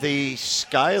on the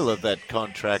scale of that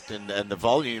contract and the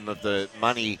volume of the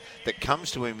money that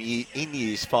comes to him in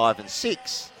years 5 and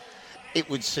 6, it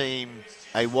would seem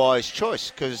a wise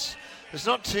choice, because there's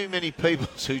not too many people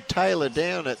who tailor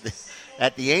down at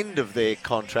the end of their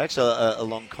contracts, a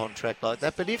long contract like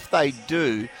that. But if they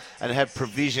do and have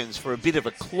provisions for a bit of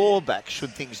a clawback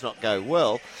should things not go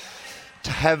well,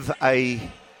 to have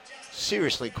a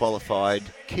seriously qualified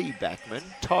key backman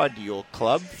tied to your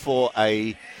club for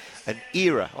an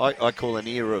era, I call an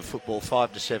era of football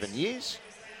 5 to 7 years,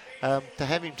 to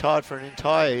have him tied for an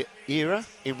entire era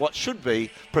in what should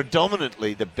be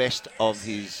predominantly the best of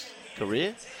his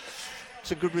career,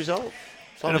 it's a good result.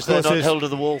 As long as they're not held to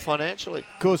the wall financially.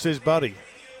 Of course, there's Buddy.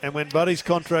 And when Buddy's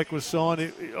contract was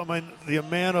signed, the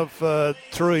amount of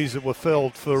trees that were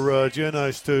felled for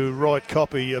journos to write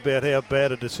copy about how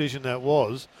bad a decision that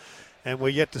was, and we're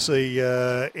yet to see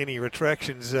any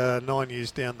retractions 9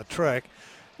 years down the track,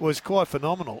 was quite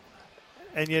phenomenal.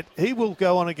 And yet he will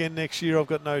go on again next year, I've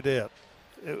got no doubt.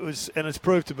 It's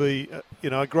proved to be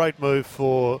a great move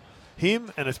for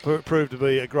him, and it's proved to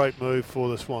be a great move for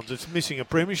the Swans. It's missing a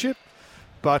premiership,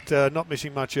 but not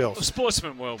missing much else. Well,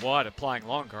 sportsmen worldwide are playing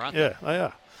longer, aren't they? Yeah, they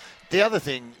are. The other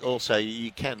thing also,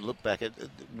 you can look back at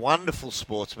wonderful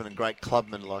sportsmen and great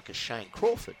clubmen like a Shane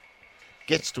Crawford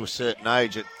gets to a certain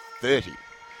age at 30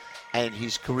 and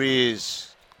his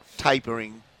career's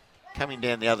tapering, coming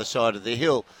down the other side of the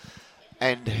hill,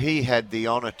 and he had the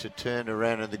honour to turn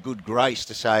around and the good grace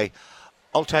to say,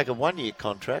 I'll take a 1 year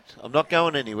contract, I'm not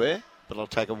going anywhere, but I'll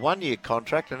take a 1 year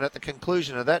contract, and at the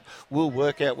conclusion of that, we'll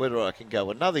work out whether I can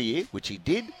go another year, which he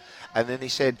did. And then he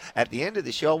said, at the end of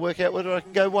this year, I'll work out whether I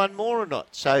can go one more or not.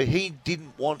 So he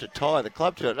didn't want to tie the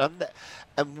club to it.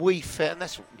 And we found,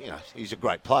 he's a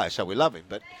great player, so we love him,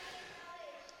 but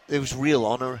there was real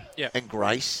honour and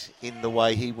grace in the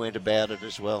way he went about it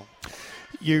as well.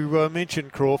 You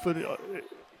mentioned Crawford.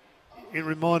 It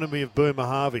reminded me of Boomer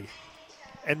Harvey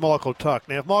and Michael Tuck.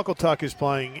 Now, if Michael Tuck is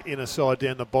playing in a side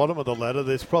down the bottom of the ladder,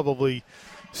 there's probably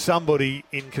somebody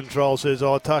in control says,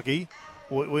 Tucky,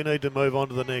 we need to move on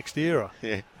to the next era.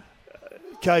 Yeah.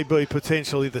 KB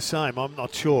potentially the same, I'm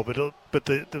not sure. But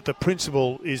the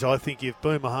principle is, I think, if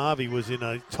Boomer Harvey was in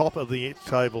a top of the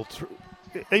table,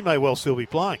 he may well still be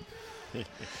playing.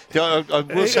 I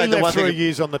will say he left 3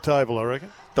 years on the table, I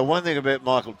reckon. The one thing about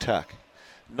Michael Tuck,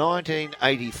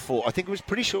 1984. I think it was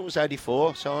pretty sure it was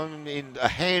 84, so I'm in a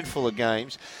handful of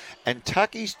games. And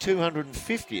Tucky's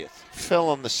 250th fell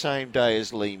on the same day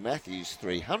as Lee Matthews'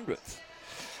 300th.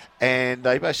 And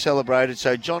they both celebrated,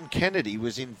 so John Kennedy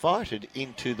was invited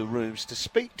into the rooms to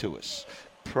speak to us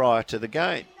prior to the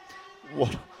game.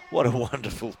 What a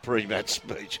wonderful pre-match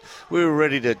speech. We were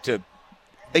ready to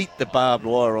eat the barbed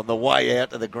wire on the way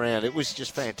out to the ground. It was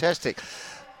just fantastic.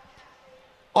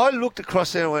 I looked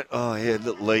across there and went, oh, yeah,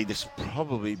 little Lee, this will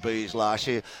probably be his last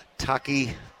year.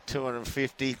 Tucky,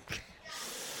 250.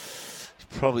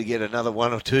 Probably get another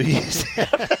 1 or 2 years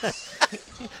out.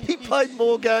 He played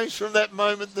more games from that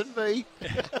moment than me.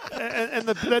 and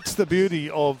that's the beauty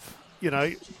of,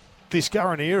 this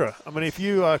current era. I mean, if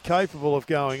you are capable of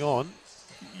going on,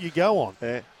 you go on.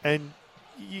 Yeah. And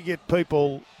you get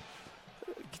people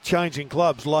changing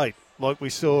clubs late, like we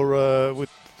saw with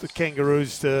the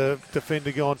Kangaroos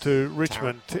defender gone to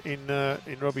Richmond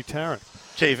in Robbie Tarrant.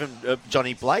 Even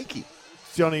Johnny Blakey.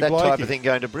 That Blakey. Type of thing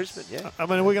going to Brisbane, yeah. I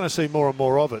mean, we're going to see more and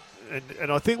more of it.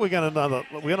 And I think we're going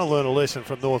to learn a lesson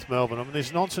from North Melbourne. I mean,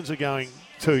 there's nonsense of going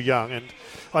too young, and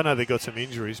I know they've got some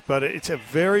injuries, but it's a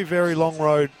very, very long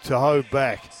road to hoe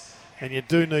back, and you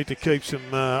do need to keep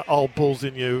some old bulls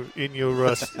in your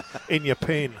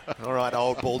pen. All right,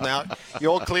 old bull. Now,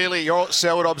 your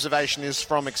Selwood observation is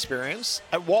from experience.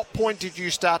 At what point did you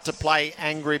start to play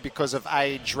angry because of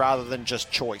age rather than just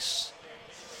choice?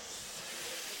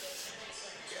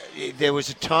 There was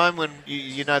a time when,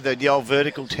 the old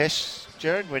vertical test,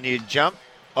 Jared, when you jump,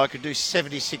 I could do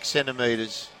 76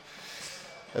 centimetres.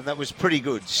 And that was pretty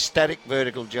good, static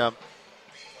vertical jump.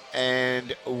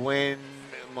 And when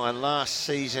my last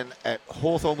season at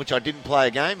Hawthorn, which I didn't play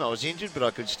a game, I was injured, but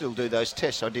I could still do those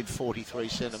tests. I did 43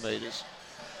 centimetres.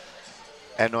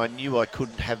 And I knew I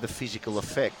couldn't have the physical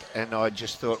effect. And I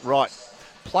just thought, right,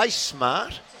 play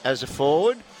smart as a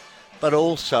forward, but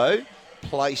also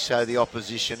play so the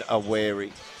opposition are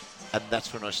wary. And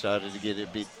that's when I started to get a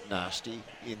bit nasty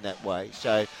in that way.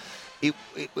 So it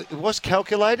was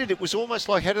calculated. It was almost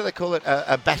like, how do they call it,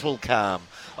 a battle calm.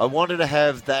 I wanted to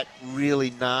have that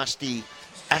really nasty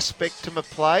aspect to my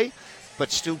play,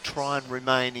 but still try and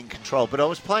remain in control. But I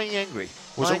was playing angry.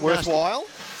 Was it worthwhile?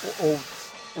 Or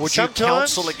would you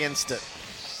counsel against it?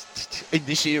 In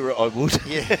this era, I would.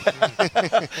 Yeah.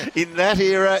 In that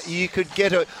era, you could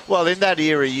in that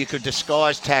era, you could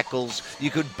disguise tackles,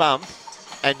 you could bump,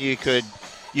 and you could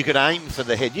aim for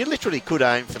the head. You literally could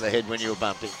aim for the head when you were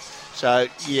bumping. So,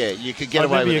 yeah, you could get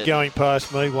away with it. I remember you going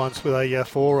past me once with a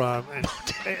forearm,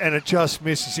 and it just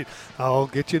misses it. I'll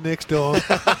get you next time.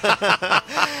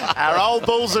 Our old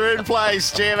Bulls are in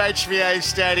place. GMHBA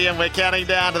Stadium. We're counting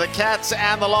down to the Cats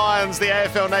and the Lions. The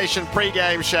AFL Nation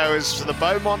pre-game show is for the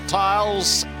Beaumont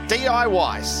Tiles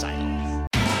DIY sale.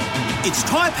 It's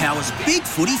Tyre Power's Big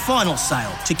Footy Final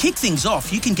Sale. To kick things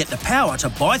off, you can get the power to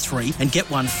buy 3 and get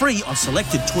 1 free on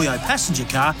selected Toyo passenger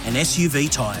car and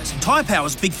SUV tyres. Tyre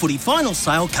Power's Big Footy Final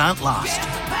Sale can't last.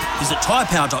 Visit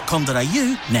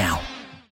tyrepower.com.au now.